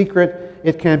was secret,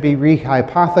 it can be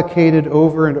rehypothecated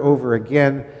over and over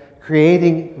again,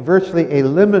 creating virtually a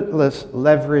limitless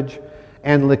leverage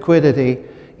and liquidity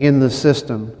in the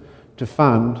system to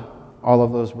fund all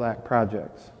of those black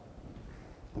projects.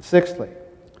 Sixthly,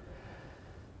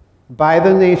 by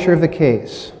the nature of the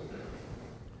case,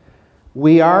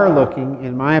 we are looking,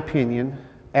 in my opinion,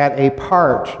 at a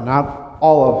part, not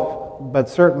all of, but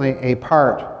certainly a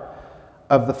part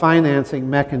of the financing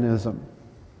mechanism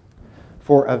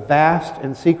for a vast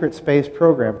and secret space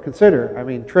program. Consider, I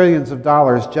mean, trillions of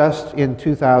dollars just in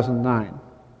 2009.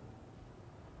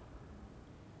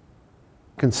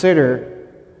 Consider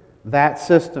that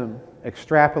system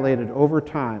extrapolated over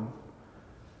time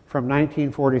from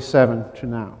 1947 to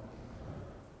now.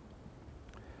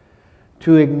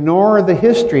 To ignore the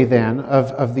history then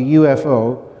of the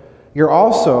UFO, you're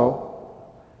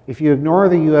also, if you ignore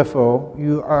the UFO,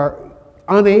 you are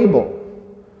unable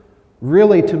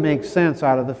really to make sense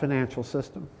out of the financial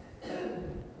system.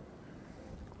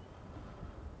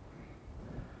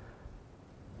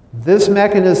 This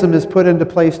mechanism is put into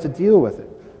place to deal with it.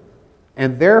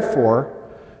 And therefore,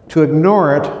 to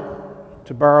ignore it,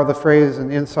 to borrow the phrase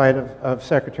and insight of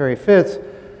Secretary Fitz,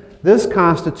 this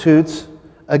constitutes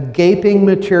a gaping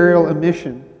material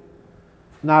omission,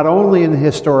 not only in the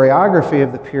historiography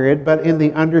of the period, but in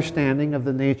the understanding of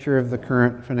the nature of the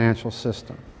current financial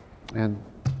system. And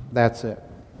that's it.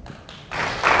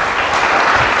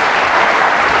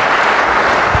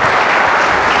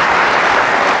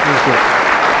 Thank you.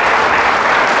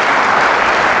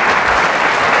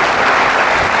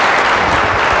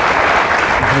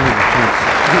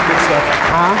 Good stuff.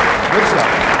 Huh? Good stuff.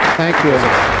 Thank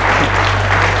you.